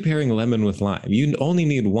 why are you pairing lemon with lime? You only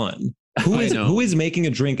need one. Who is making a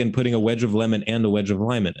drink and putting a wedge of lemon and a wedge of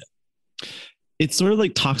lime in it? It's sort of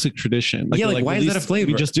like toxic tradition. Like why is that a flavor?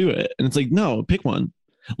 We just do it. And it's like, no, pick one.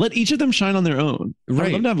 Let each of them shine on their own. Right.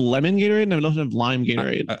 I'd love to have lemon Gatorade and I'd love to have lime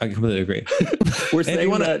Gatorade. I completely agree. We're saying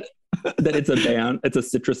that it's a band, it's a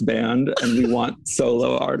citrus band, and we want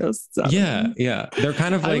solo artists. Yeah. They're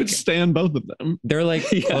kind of like... I would stand both of them. They're like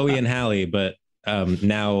Chloe and Halle, but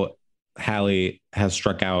now Halle has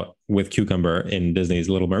struck out with Cucumber in Disney's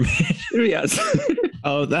Little Mermaid. Yes.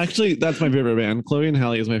 Oh, actually, that's my favorite band. Chloe and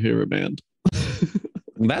Halle is my favorite band.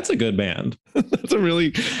 That's a good band. That's a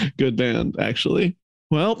really good band, actually.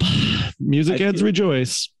 Well, music heads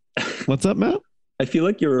rejoice. What's up, Matt? I feel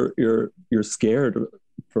like you're scared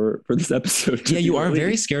for this episode. Yeah, you are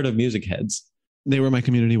very scared of music heads. They were my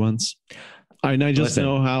community once. I just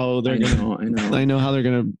know how they're I know how they're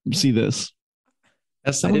gonna see this.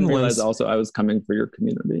 As I didn't realize also I was coming for your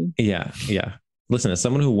community. Yeah. Listen, as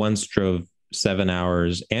someone who once drove 7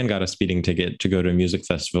 hours and got a speeding ticket to go to a music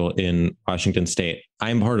festival in Washington State,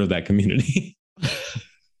 I'm part of that community.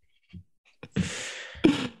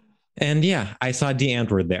 And yeah, I saw D.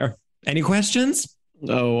 Antwoord there. Any questions?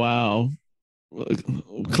 Oh, wow.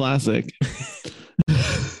 Classic.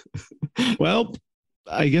 Well,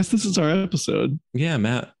 I guess this is our episode. Yeah,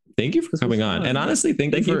 Matt, thank you for coming on. And honestly,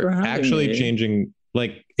 thank you for actually changing.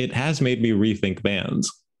 Like, it has made me rethink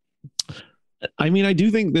bands. I mean, I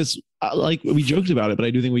do think this, like, we joked about it, but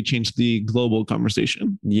I do think we changed the global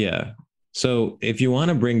conversation. Yeah. So if you want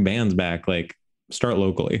to bring bands back, like, start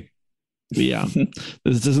locally. Yeah.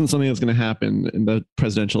 This isn't something that's going to happen in the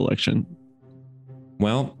presidential election.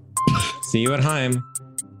 Well, see you at Heim.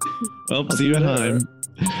 Well, see you at Heim.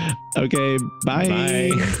 Okay. Bye.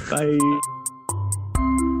 Bye. Bye.